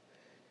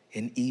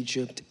in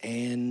Egypt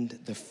and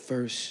the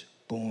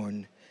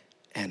firstborn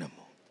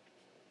animal.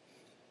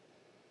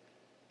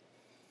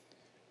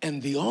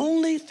 And the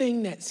only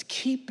thing that's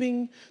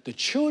keeping the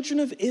children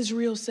of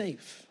Israel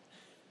safe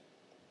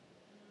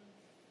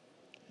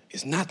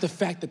is not the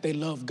fact that they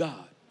love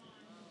God.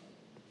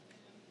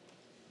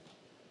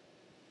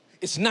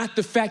 It's not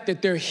the fact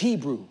that they're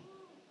Hebrew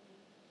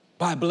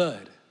by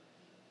blood.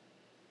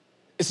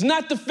 It's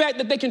not the fact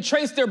that they can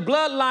trace their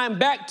bloodline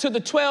back to the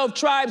 12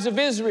 tribes of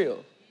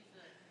Israel.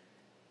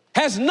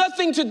 Has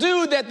nothing to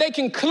do that they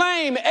can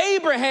claim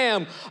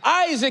Abraham,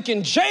 Isaac,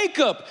 and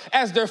Jacob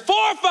as their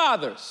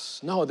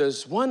forefathers. No,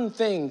 there's one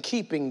thing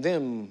keeping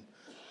them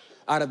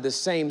out of the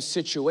same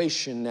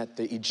situation that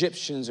the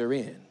Egyptians are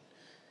in.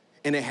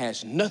 And it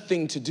has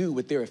nothing to do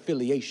with their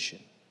affiliation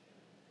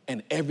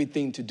and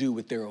everything to do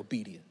with their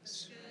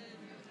obedience.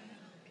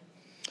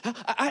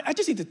 I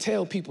just need to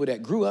tell people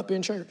that grew up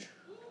in church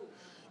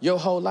your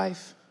whole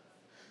life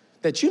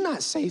that you're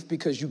not safe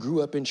because you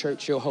grew up in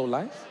church your whole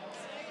life.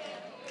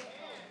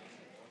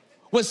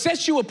 What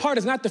sets you apart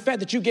is not the fact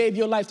that you gave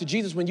your life to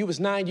Jesus when you was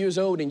 9 years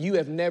old and you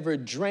have never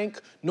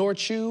drank nor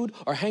chewed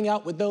or hang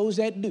out with those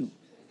that do.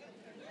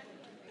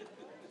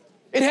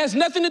 It has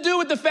nothing to do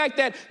with the fact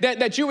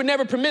that you were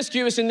never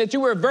promiscuous and that you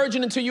were a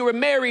virgin until you were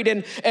married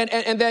and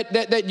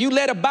that you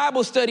led a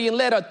Bible study and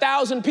led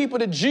 1,000 people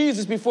to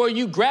Jesus before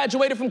you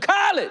graduated from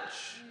college.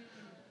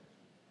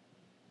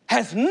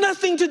 Has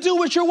nothing to do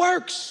with your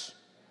works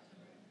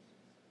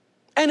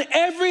and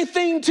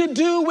everything to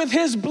do with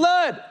his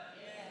blood.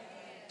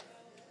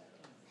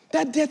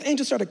 That death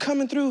angel started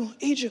coming through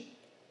Egypt.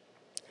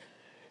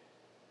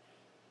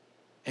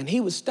 And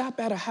he would stop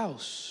at a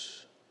house.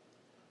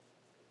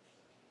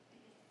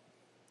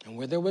 And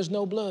where there was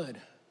no blood,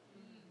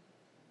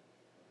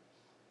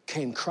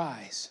 came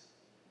cries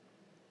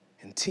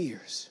and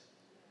tears.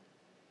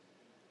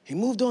 He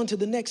moved on to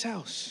the next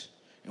house.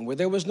 And where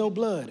there was no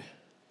blood,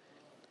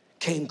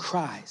 came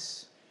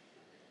cries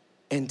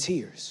and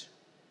tears.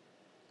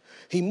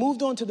 He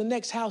moved on to the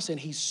next house and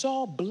he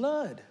saw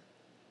blood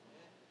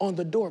on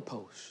the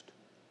doorpost.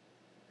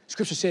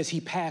 Scripture says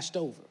he passed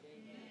over,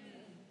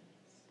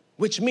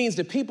 which means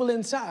the people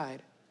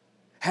inside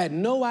had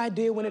no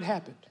idea when it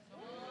happened.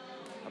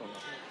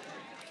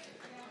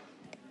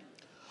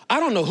 I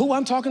don't know who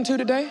I'm talking to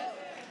today,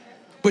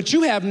 but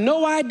you have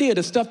no idea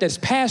the stuff that's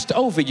passed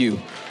over you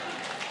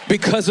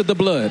because of the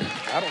blood.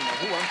 I don't know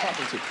who I'm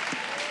talking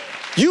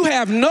to. You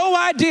have no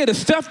idea the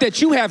stuff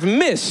that you have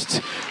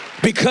missed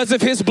because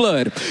of his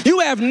blood. You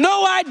have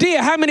no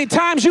idea how many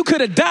times you could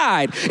have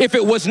died if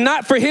it was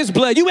not for his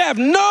blood. You have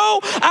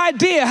no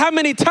idea how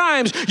many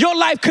times your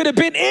life could have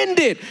been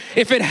ended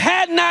if it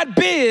had not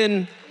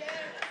been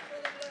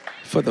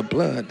for the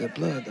blood. That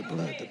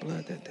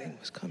thing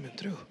was coming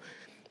through.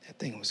 That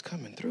thing was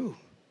coming through.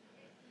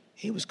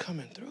 He was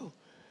coming through.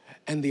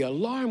 And the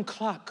alarm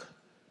clock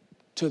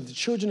to the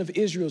children of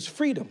Israel's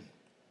freedom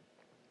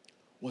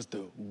was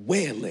the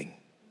wailing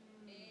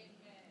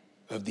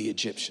of the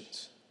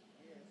Egyptians.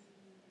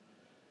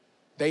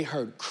 They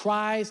heard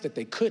cries that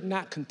they could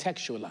not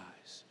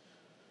contextualize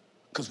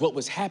because what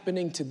was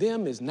happening to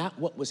them is not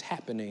what was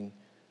happening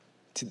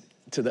to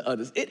the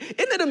others. Isn't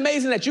it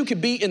amazing that you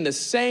could be in the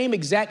same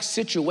exact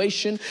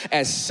situation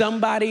as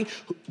somebody,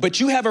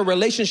 but you have a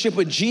relationship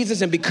with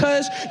Jesus, and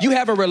because you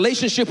have a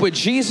relationship with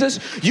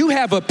Jesus, you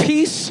have a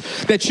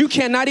peace that you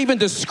cannot even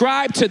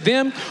describe to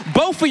them.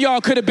 Both of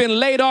y'all could have been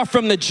laid off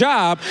from the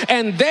job,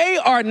 and they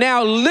are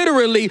now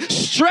literally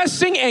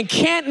stressing and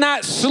can't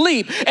not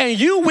sleep, and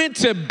you went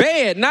to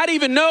bed, not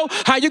even know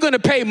how you're going to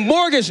pay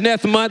mortgage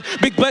next month,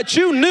 but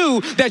you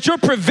knew that your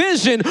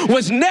provision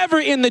was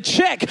never in the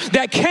check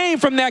that came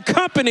from that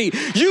company.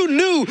 You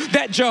knew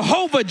that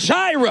Jehovah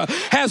Jireh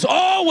has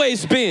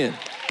always been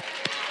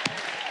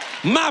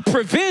my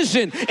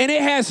provision, and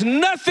it has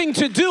nothing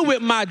to do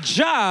with my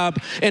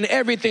job and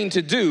everything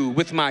to do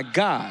with my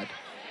God.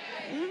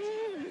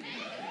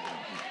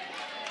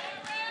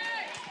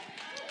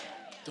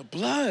 The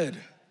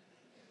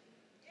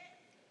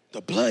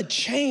blood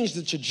changed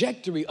the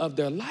trajectory of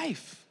their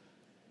life.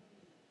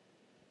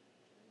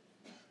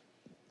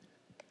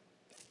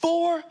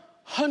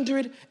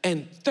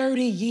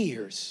 430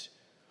 years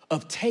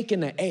of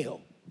taking an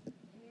L.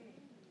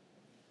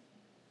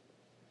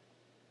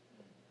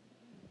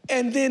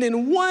 And then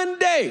in one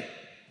day,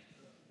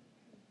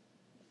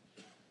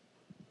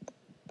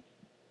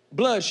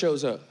 blood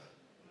shows up.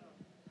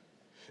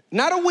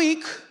 Not a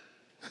week,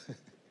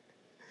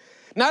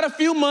 not a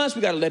few months.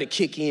 We got to let it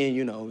kick in,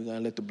 we got to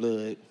let the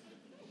blood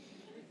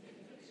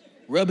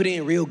rub it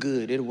in real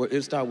good.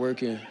 It'll start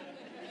working.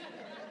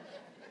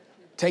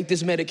 Take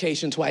this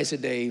medication twice a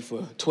day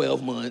for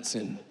 12 months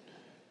and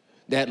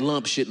that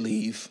lump should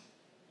leave.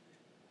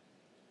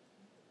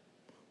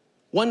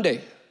 One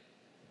day,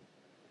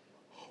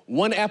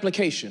 one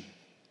application.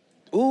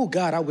 Oh,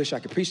 God, I wish I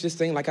could preach this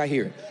thing like I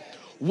hear it.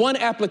 One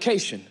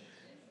application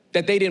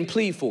that they didn't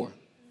plead for.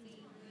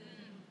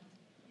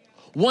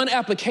 One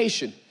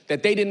application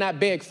that they did not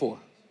beg for.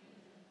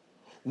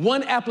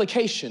 One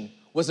application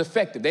was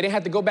effective. They didn't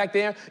have to go back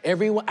there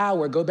every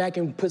hour, go back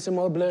and put some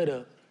more blood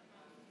up.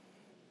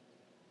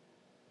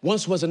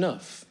 Once was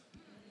enough.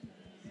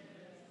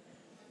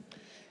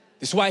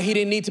 That's why he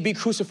didn't need to be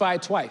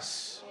crucified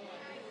twice,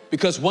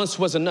 because once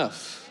was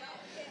enough.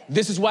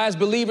 This is why as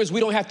believers, we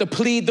don't have to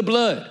plead the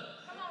blood,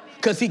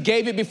 because he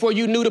gave it before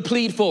you knew to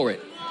plead for it.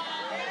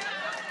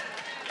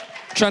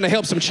 Trying to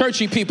help some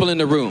churchy people in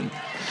the room.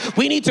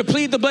 We need to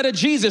plead the blood of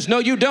Jesus. No,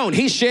 you don't.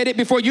 He shed it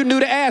before you knew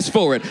to ask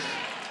for it.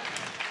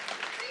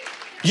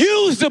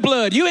 Use the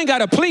blood. You ain't got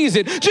to please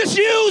it. Just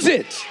use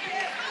it.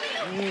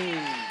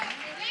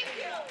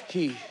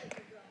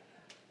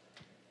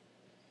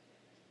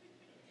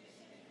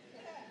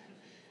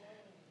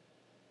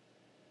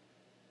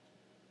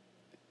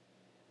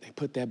 They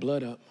put that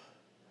blood up.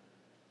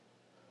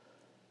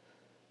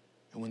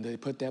 And when they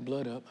put that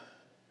blood up,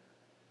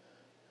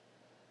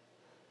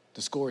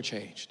 the score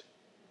changed.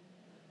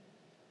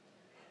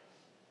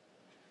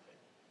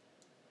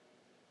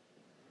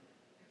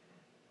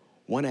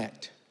 One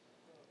act.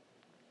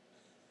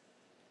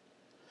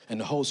 And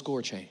the whole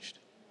score changed.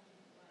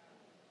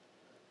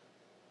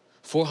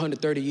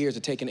 430 years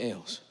of taking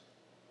L's.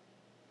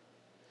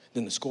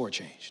 Then the score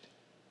changed.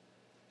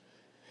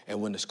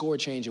 And when the score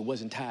changed, it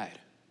wasn't tied.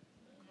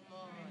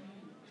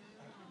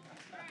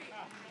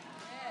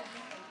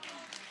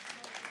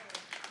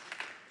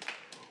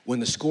 When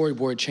the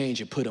scoreboard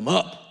changed, it put them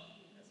up.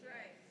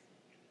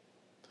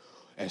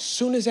 As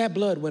soon as that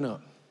blood went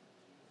up,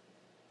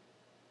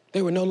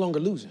 they were no longer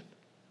losing.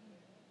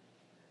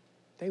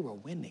 They were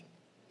winning.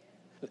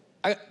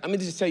 Let me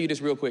just tell you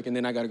this real quick, and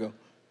then I got to go.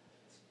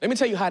 Let me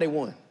tell you how they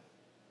won.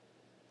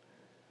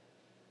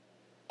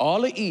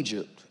 All of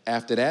Egypt,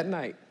 after that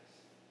night,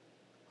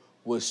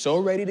 was so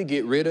ready to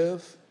get rid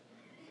of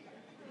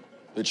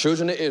the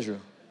children of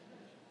Israel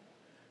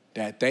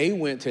that they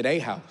went to their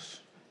house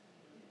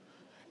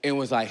and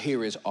was like,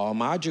 here is all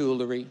my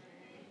jewelry.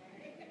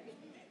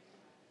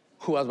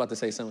 Who I was about to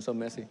say something so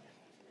messy?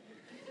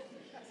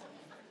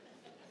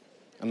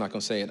 I'm not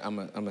going to say it. I'm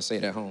going to say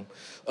it at home.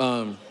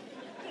 I'm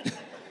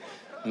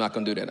not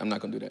going to do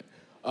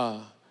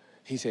that.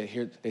 They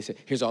said,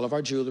 here's all of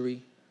our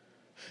jewelry.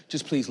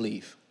 Just please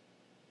leave.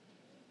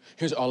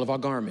 Here's all of our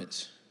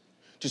garments.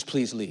 Just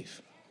please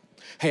leave.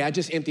 Hey, I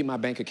just emptied my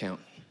bank account.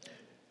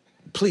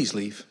 Please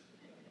leave.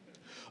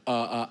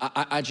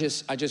 I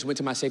just went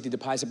to my safety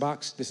deposit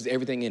box. This is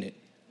everything in it.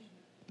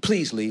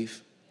 Please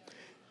leave.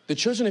 The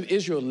children of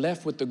Israel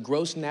left with the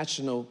gross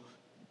national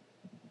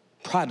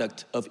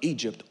product of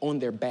Egypt on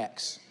their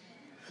backs.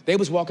 They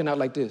was walking out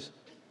like this.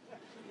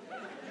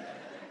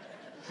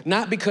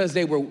 Not because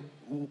they were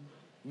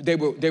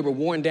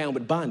worn down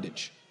with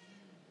bondage.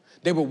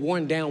 They were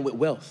worn down with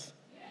wealth.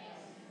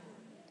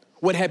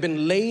 What had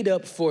been laid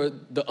up for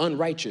the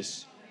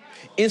unrighteous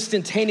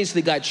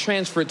instantaneously got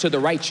transferred to the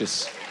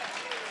righteous.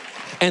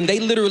 And they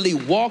literally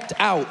walked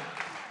out.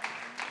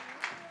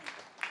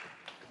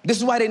 This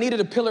is why they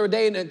needed a pillar of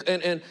day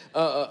a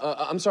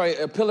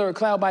pillar of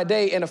cloud by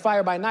day and a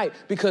fire by night,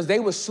 because they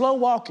were slow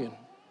walking.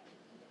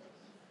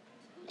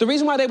 The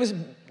reason why they was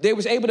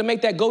able to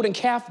make that golden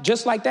calf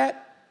just like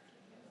that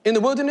in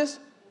the wilderness,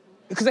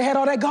 because they had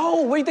all that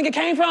gold. Where do you think it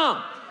came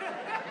from?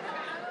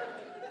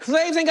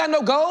 Slaves ain't got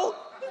no gold.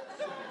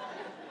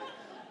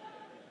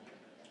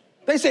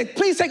 They said,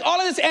 please take all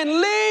of this and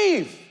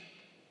leave.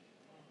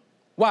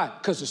 Why?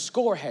 Because the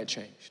score had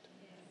changed.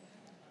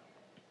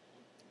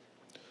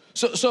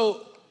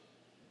 So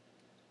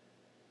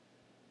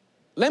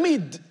let me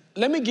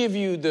give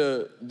you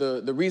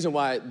the reason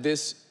why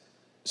this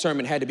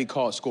sermon had to be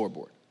called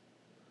Scoreboard.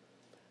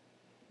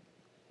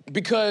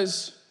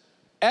 Because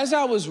as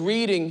I was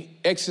reading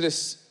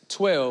Exodus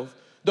 12,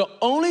 the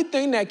only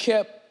thing that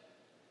kept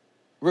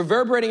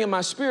reverberating in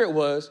my spirit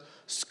was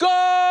scoreboard.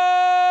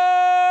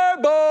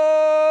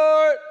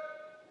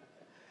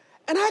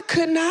 And I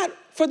could not,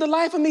 for the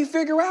life of me,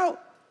 figure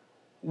out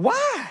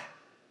why.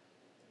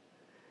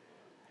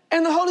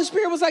 And the Holy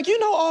Spirit was like, you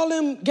know all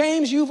them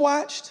games you've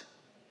watched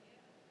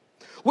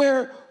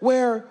where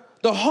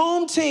the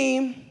home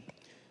team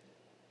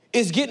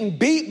is getting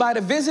beat by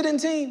the visiting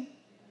team,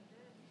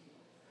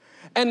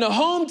 and the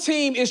home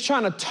team is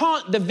trying to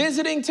taunt the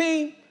visiting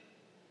team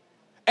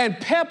and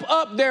pep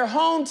up their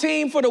home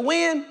team for the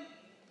win.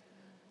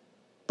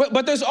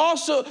 But there's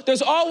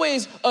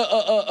always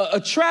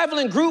a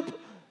traveling group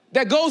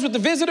that goes with the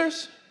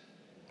visitors.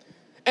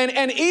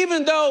 And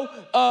even though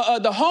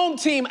the home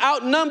team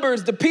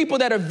outnumbers the people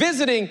that are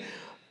visiting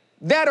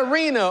that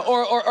arena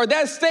or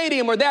that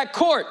stadium or that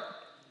court,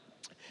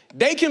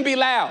 they can be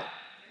loud.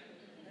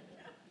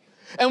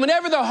 And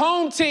whenever the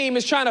home team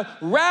is trying to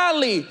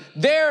rally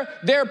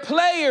their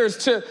players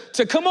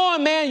to come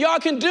on, man, y'all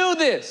can do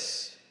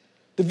this,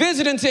 the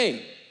visiting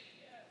team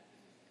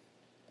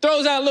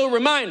throws out a little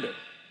reminder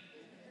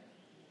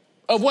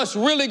of what's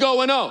really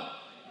going on.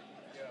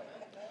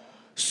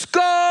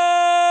 Scoreboard.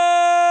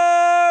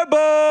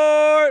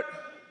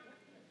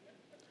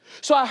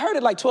 So I heard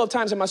it like 12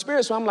 times in my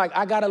spirit, so I'm like,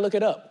 I gotta look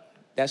it up.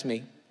 That's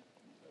me.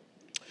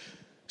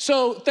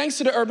 So thanks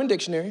to the Urban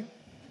Dictionary,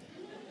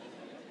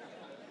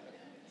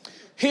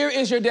 here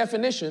is your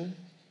definition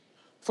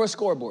for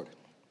scoreboard.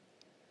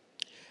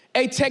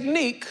 A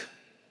technique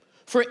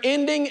for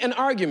ending an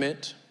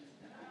argument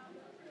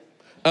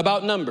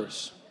about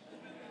numbers.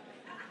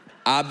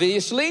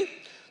 Obviously,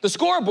 the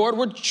scoreboard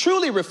would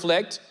truly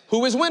reflect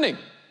who is winning,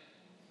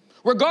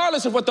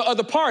 regardless of what the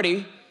other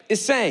party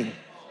is saying.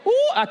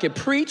 Ooh, I could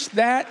preach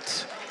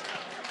that.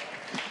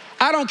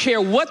 I don't care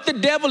what the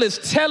devil is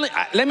telling.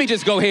 Let me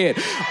just go ahead.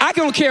 I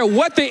don't care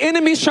what the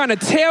enemy's trying to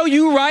tell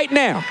you right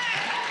now.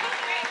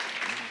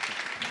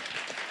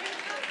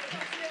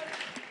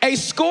 A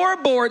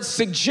scoreboard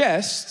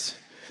suggests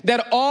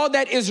that all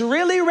that is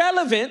really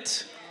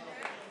relevant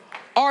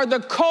are the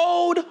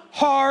cold,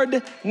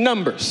 hard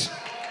numbers.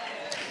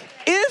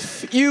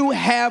 If you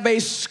have a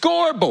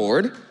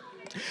scoreboard,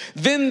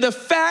 then the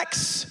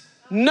facts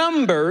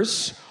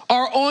numbers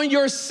are on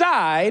your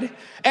side,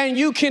 and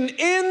you can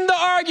end the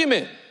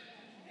argument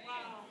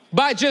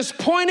by just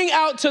pointing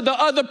out to the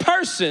other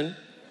person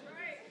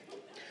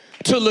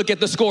to look at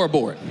the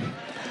scoreboard.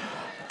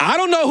 I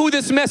don't know who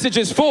this message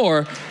is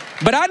for,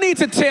 but I need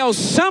to tell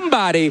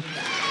somebody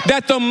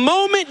that the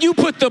moment you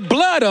put the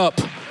blood up,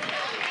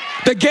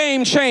 the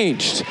game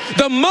changed.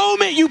 The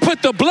moment you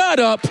put the blood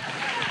up,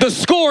 the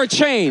score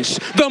changed.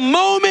 The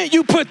moment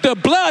you put the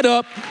blood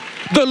up,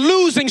 the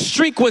losing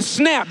streak was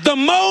snapped. The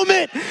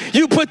moment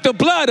you put the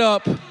blood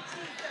up,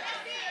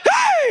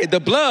 hey,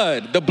 the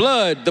blood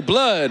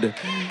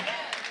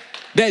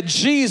that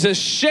Jesus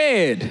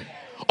shed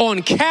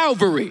on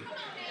Calvary,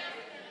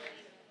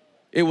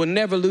 it will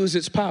never lose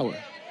its power.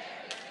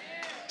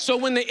 So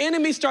when the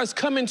enemy starts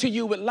coming to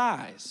you with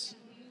lies,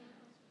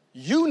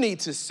 you need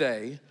to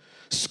say,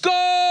 scoreboard.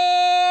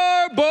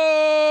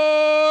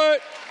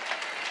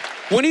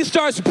 When he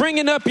starts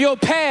bringing up your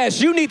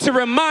past, you need to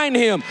remind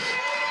him.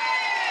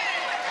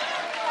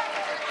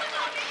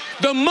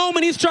 The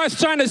moment he starts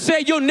trying to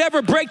say you'll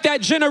never break that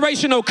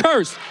generational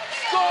curse.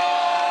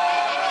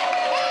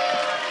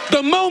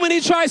 The moment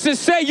he tries to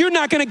say you're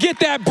not going to get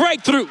that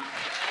breakthrough.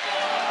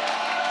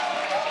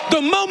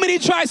 The moment he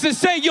tries to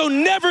say you'll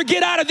never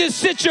get out of this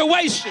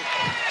situation.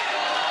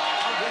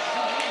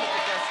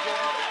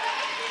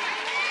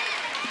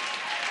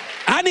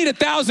 I need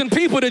 1,000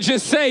 people to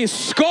just say,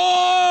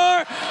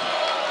 score.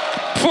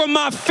 For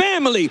my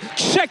family,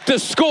 check the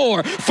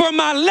score. For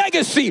my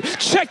legacy,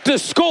 check the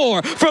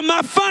score. For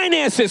my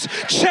finances,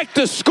 check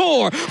the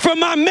score. For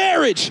my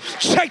marriage,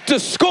 check the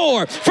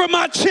score. For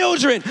my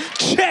children,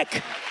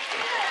 check.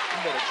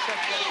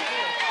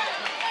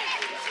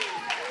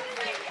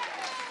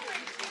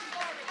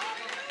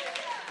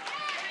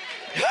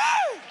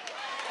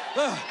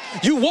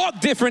 You walk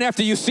different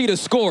after you see the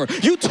score.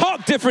 You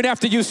talk different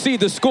after you see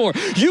the score.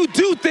 You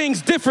do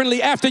things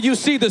differently after you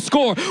see the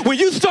score. When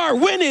you start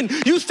winning,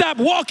 you stop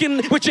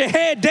walking with your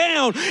head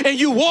down and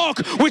you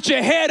walk with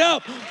your head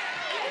up.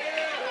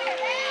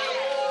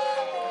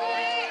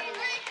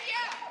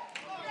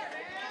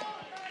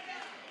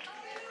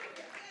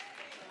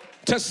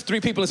 Touch 3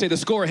 people and say, the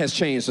score has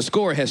changed. The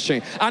score has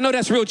changed. I know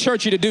that's real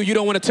churchy to do. You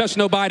don't want to touch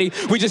nobody.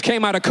 We just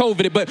came out of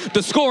COVID, but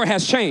the score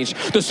has changed.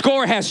 The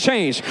score has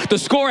changed. The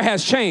score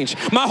has changed.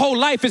 My whole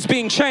life is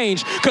being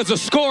changed because the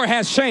score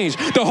has changed.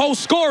 The whole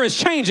score is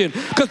changing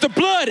because the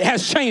blood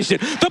has changed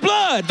it. The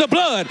blood, the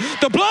blood,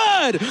 the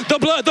blood, the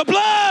blood, the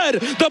blood,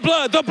 the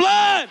blood, the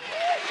blood.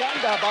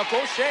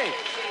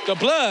 The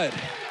blood.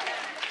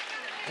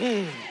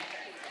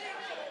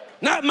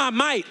 Not my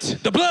might,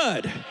 the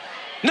blood.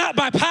 Not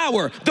by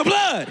power, the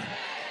blood.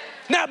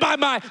 Not by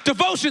my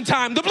devotion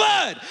time, the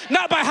blood.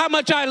 Not by how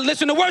much I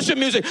listen to worship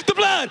music, the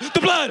blood, the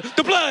blood,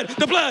 the blood,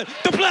 the blood,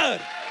 the blood.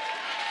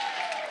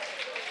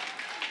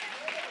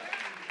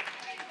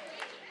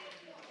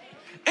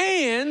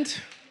 And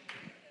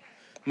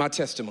my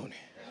testimony.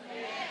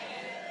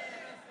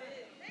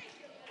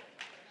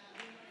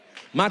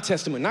 My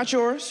testimony, not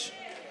yours.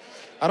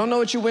 I don't know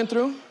what you went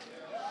through.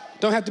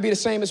 Don't have to be the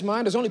same as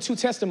mine. There's only 2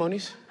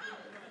 testimonies.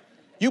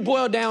 You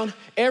boil down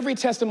every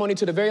testimony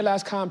to the very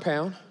last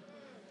compound,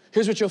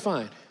 here's what you'll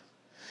find.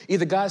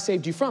 Either God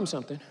saved you from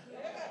something,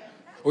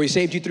 or he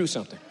saved you through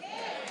something.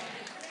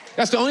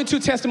 That's the only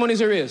 2 testimonies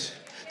there is.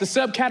 The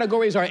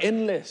subcategories are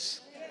endless.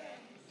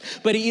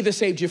 But he either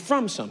saved you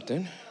from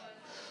something,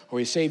 or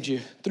he saved you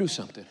through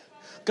something.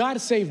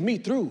 God saved me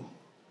through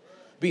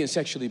being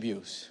sexually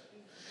abused.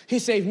 He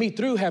saved me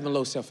through having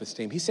low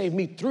self-esteem. He saved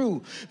me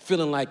through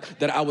feeling like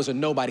that I was a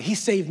nobody. He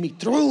saved me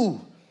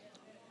through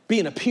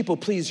being a people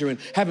pleaser and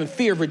having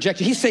fear of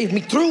rejection. He saved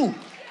me through.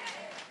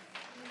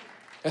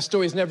 That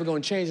story is never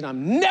going to change, and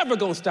I'm never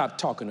going to stop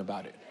talking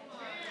about it.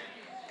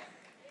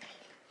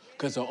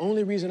 Because the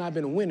only reason I've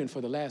been winning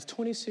for the last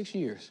 26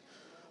 years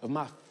of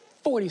my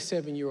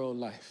 47-year-old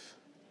life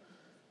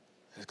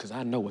is because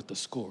I know what the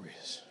score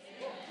is.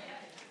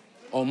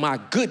 On my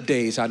good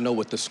days, I know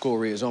what the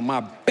score is. On my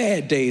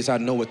bad days, I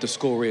know what the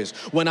score is.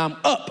 When I'm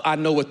up, I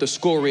know what the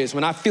score is.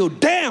 When I feel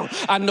down,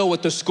 I know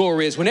what the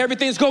score is. When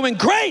everything's going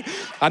great,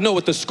 I know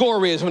what the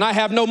score is. When I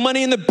have no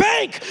money in the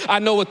bank, I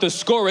know what the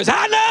score is.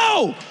 I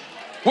know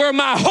where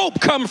my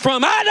hope comes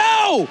from. I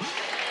know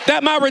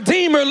that my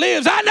Redeemer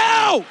lives. I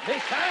know.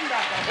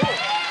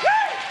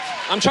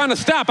 I'm trying to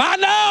stop. I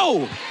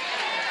know.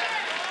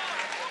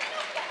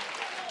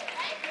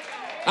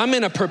 I'm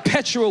in a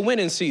perpetual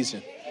winning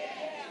season.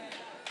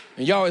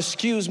 And y'all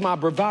excuse my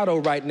bravado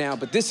right now,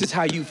 but this is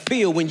how you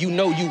feel when you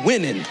know you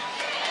winning.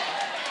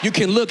 You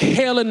can look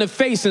hell in the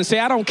face and say,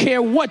 I don't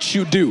care what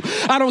you do.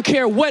 I don't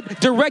care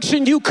what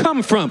direction you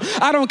come from.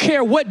 I don't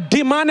care what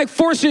demonic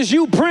forces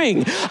you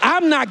bring.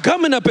 I'm not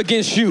coming up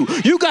against you.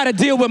 You got to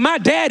deal with my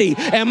daddy,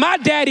 and my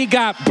daddy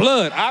got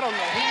blood. I don't know.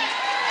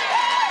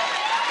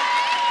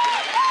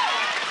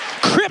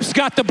 Crips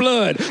got the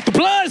blood. The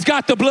Bloods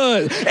got the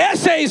blood.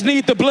 Essays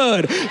need the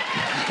blood.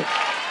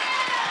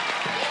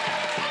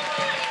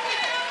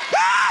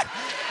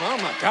 Oh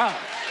my God.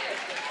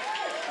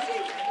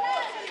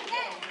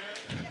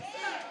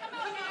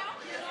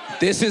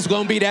 This is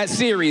gonna be that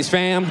series,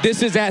 fam.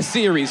 This is that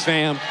series,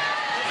 fam.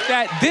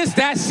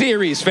 That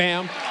series,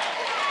 fam.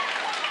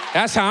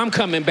 That's how I'm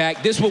coming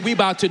back. This is what we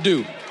about to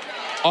do.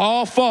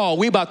 All fall,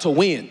 we about to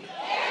win.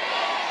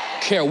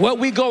 Care what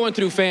we going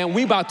through, fam,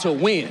 we about to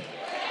win.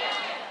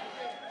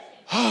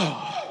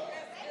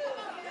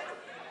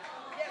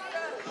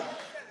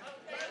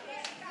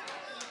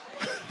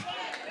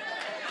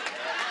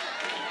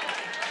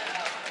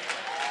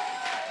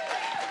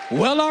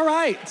 Well, all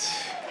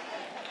right.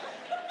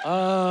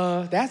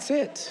 That's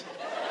it.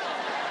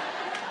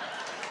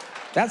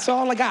 That's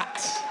all I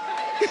got.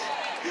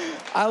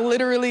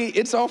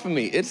 It's off of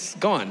me. It's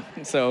gone.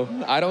 So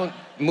I don't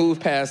move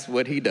past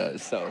what he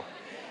does. So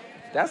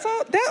that's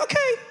all.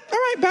 Okay. All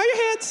right. Bow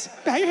your heads.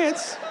 Bow your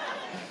heads.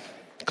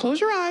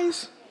 Close your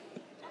eyes.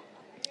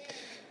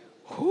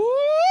 Woo.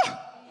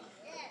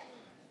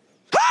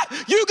 Ha!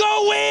 You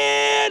go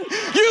win.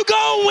 You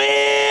go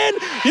win.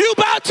 You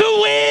about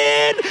to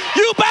win.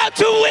 You about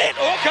to win.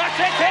 Oh, God,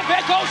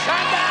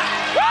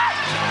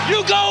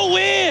 you go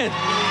win.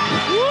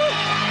 Woo.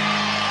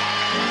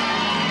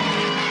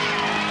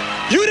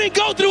 You didn't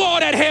go through all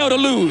that hell to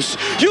lose.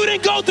 You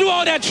didn't go through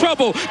all that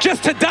trouble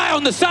just to die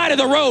on the side of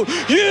the road.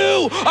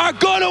 You are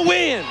gonna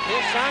win.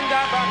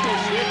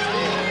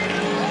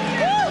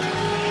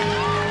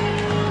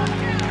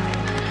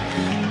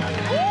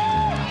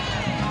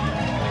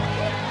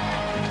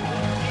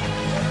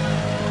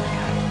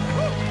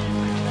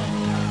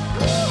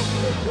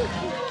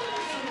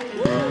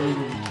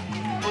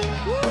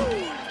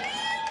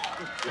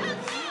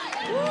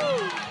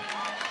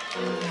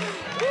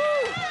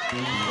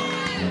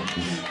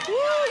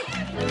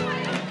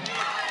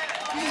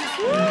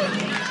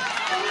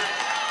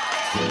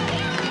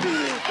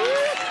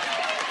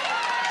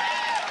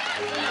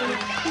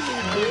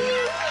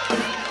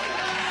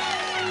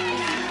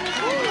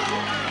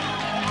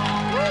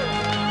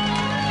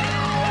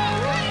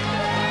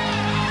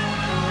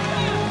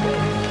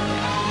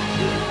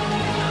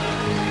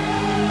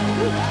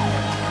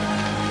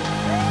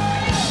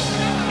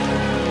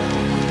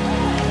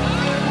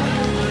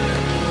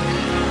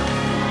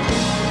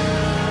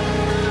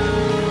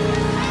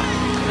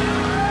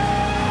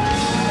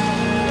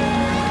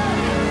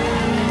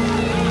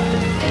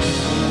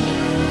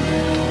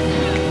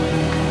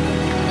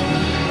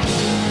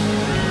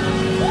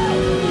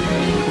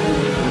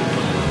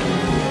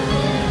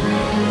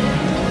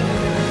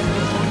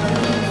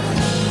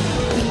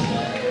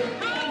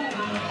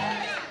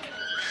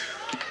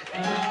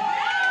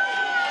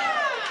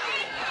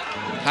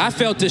 I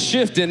felt a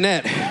shift in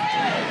that.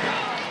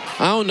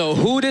 I don't know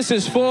who this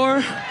is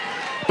for,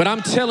 but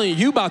I'm telling you,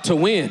 you about to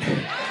win.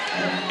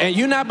 And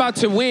you're not about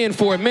to win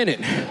for a minute.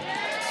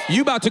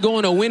 You about to go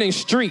on a winning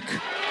streak.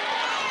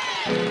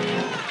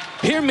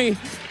 Hear me,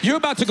 you're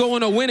about to go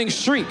on a winning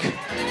streak.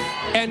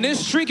 And this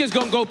streak is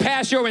gonna go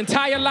past your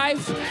entire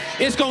life.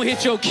 It's gonna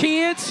hit your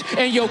kids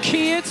and your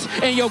kids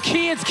and your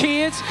kids'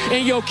 kids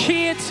and your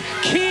kids'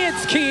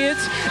 kids'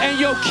 kids and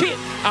your kid.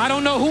 I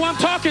don't know who I'm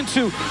talking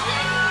to.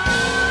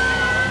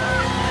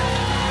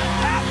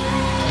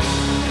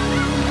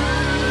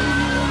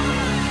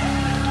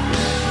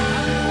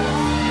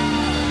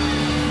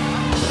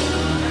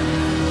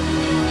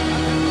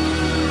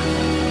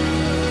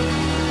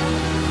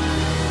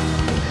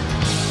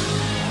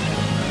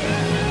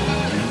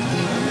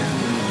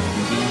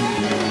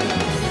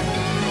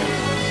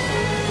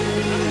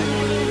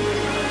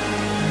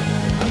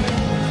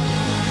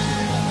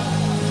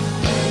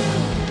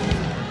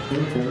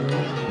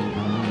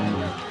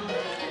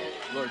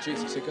 Lord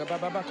Jesus.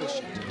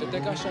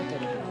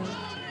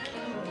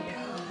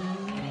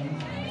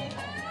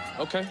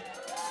 Okay.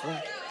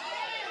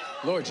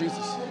 Lord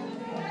Jesus.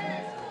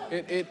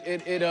 It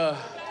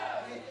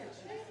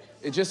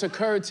just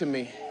occurred to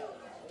me.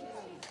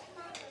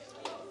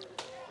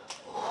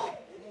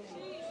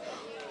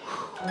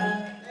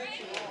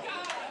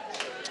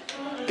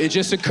 It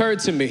just occurred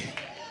to me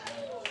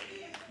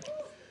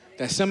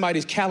that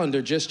somebody's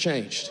calendar just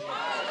changed.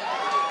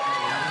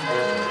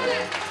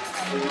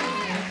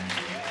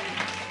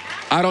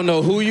 I don't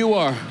know who you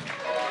are,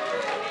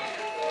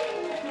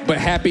 but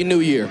Happy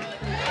New Year.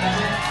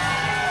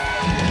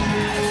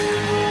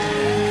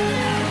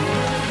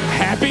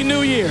 Happy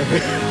New Year.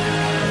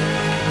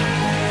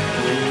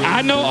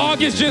 I know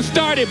August just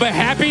started, but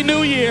Happy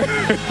New Year. We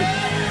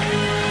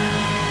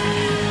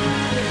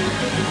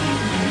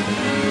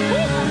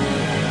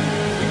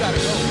gotta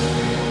go.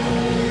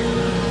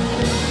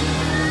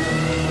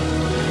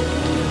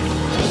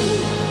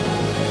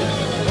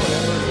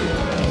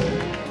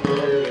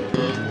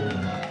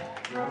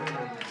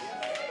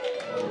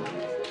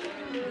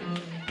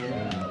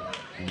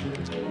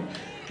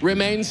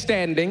 Remain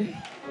standing.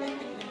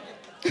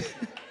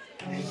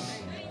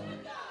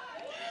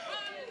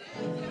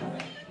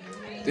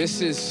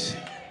 This is,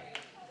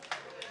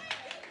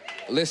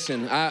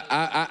 listen,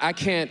 I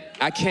can't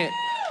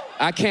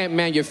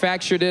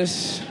manufacture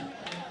this.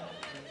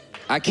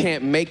 I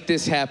can't make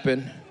this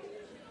happen.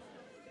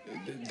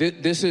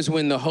 This is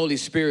when the Holy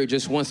Spirit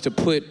just wants to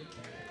put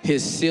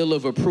his seal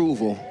of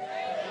approval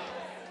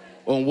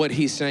on what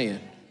he's saying.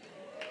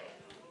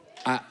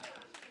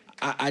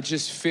 I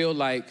just feel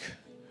like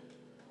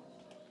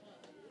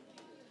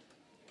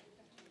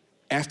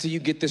after you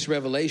get this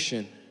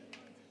revelation,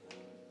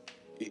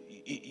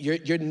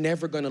 you're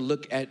never going to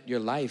look at your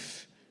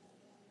life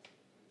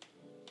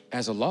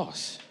as a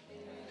loss.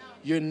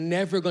 You're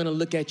never going to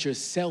look at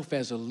yourself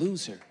as a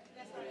loser.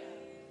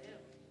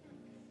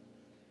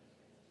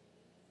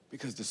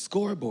 Because the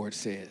scoreboard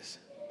says,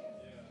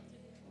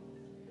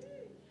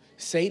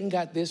 Satan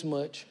got this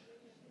much,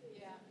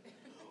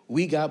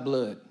 we got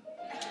blood.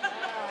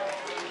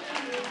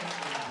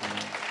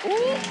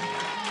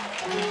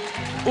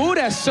 Ooh,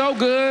 that's so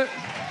good.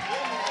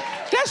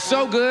 That's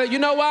so good. You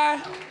know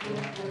why?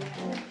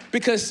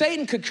 Because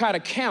Satan could try to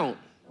count.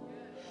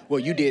 Well,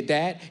 you did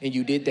that, and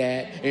you did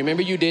that, and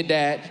remember you did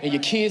that, and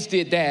your kids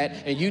did that,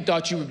 and you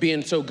thought you were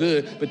being so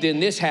good, but then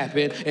this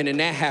happened, and then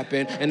that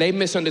happened, and they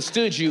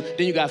misunderstood you,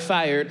 then you got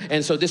fired,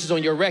 and so this is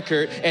on your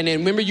record, and then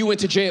remember you went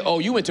to jail, oh,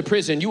 you went to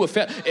prison, you were,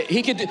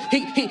 he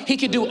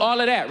could do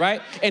all of that,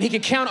 right? And he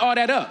could count all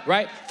that up,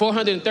 right?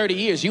 430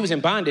 years, you was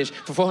in bondage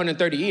for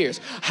 430 years.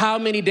 How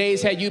many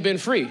days had you been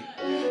free?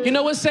 You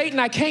know what, Satan,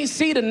 I can't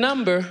see the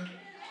number.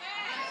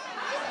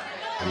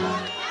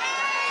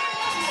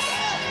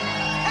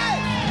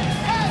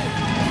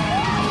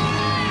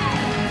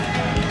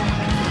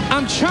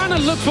 I'm trying to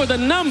look for the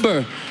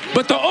number,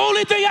 but the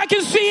only thing I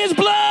can see is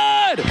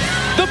blood.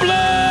 The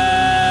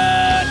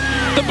blood.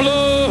 The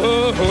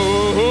blood.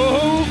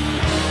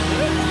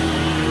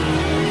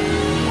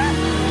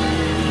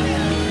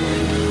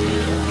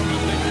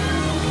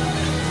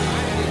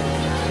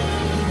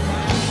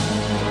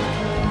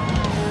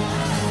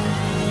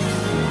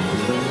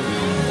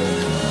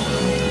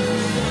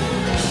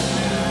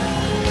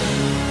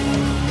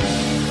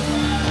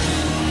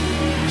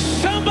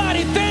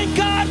 Somebody thank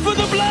God for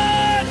the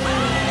blood.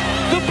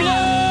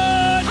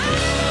 Blood.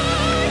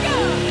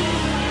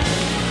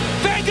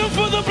 Thank him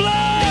for the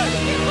blood.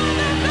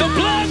 The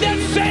blood that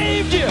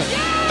saved you.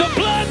 The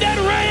blood that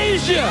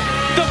raised you.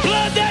 The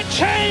blood that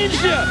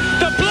changed you.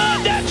 The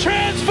blood that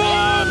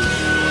transformed.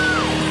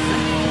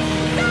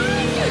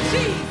 Thank you,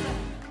 Jesus.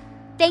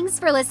 Thanks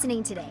for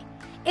listening today.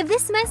 If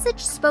this message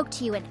spoke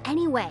to you in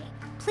any way,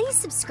 please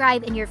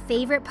subscribe in your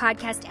favorite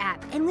podcast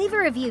app and leave a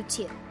review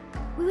too.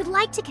 We would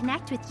like to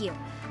connect with you.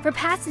 For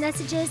past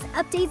messages,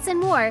 updates, and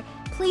more,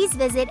 please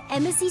visit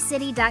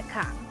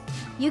embassycity.com.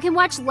 You can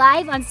watch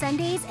live on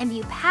Sundays and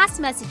view past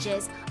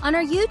messages on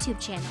our YouTube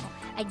channel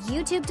at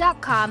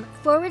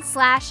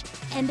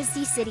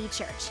youtube.com/Embassy City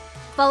Church.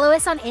 Follow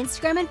us on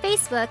Instagram and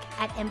Facebook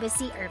at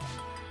Embassy Urban.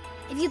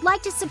 If you'd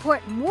like to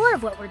support more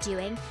of what we're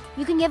doing,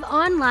 you can give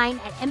online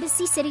at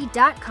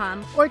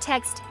embassycity.com or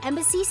text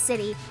Embassy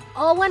City,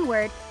 all one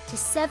word, to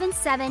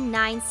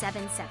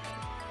 77977.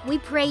 We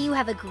pray you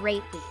have a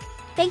great week.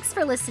 Thanks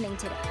for listening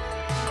today.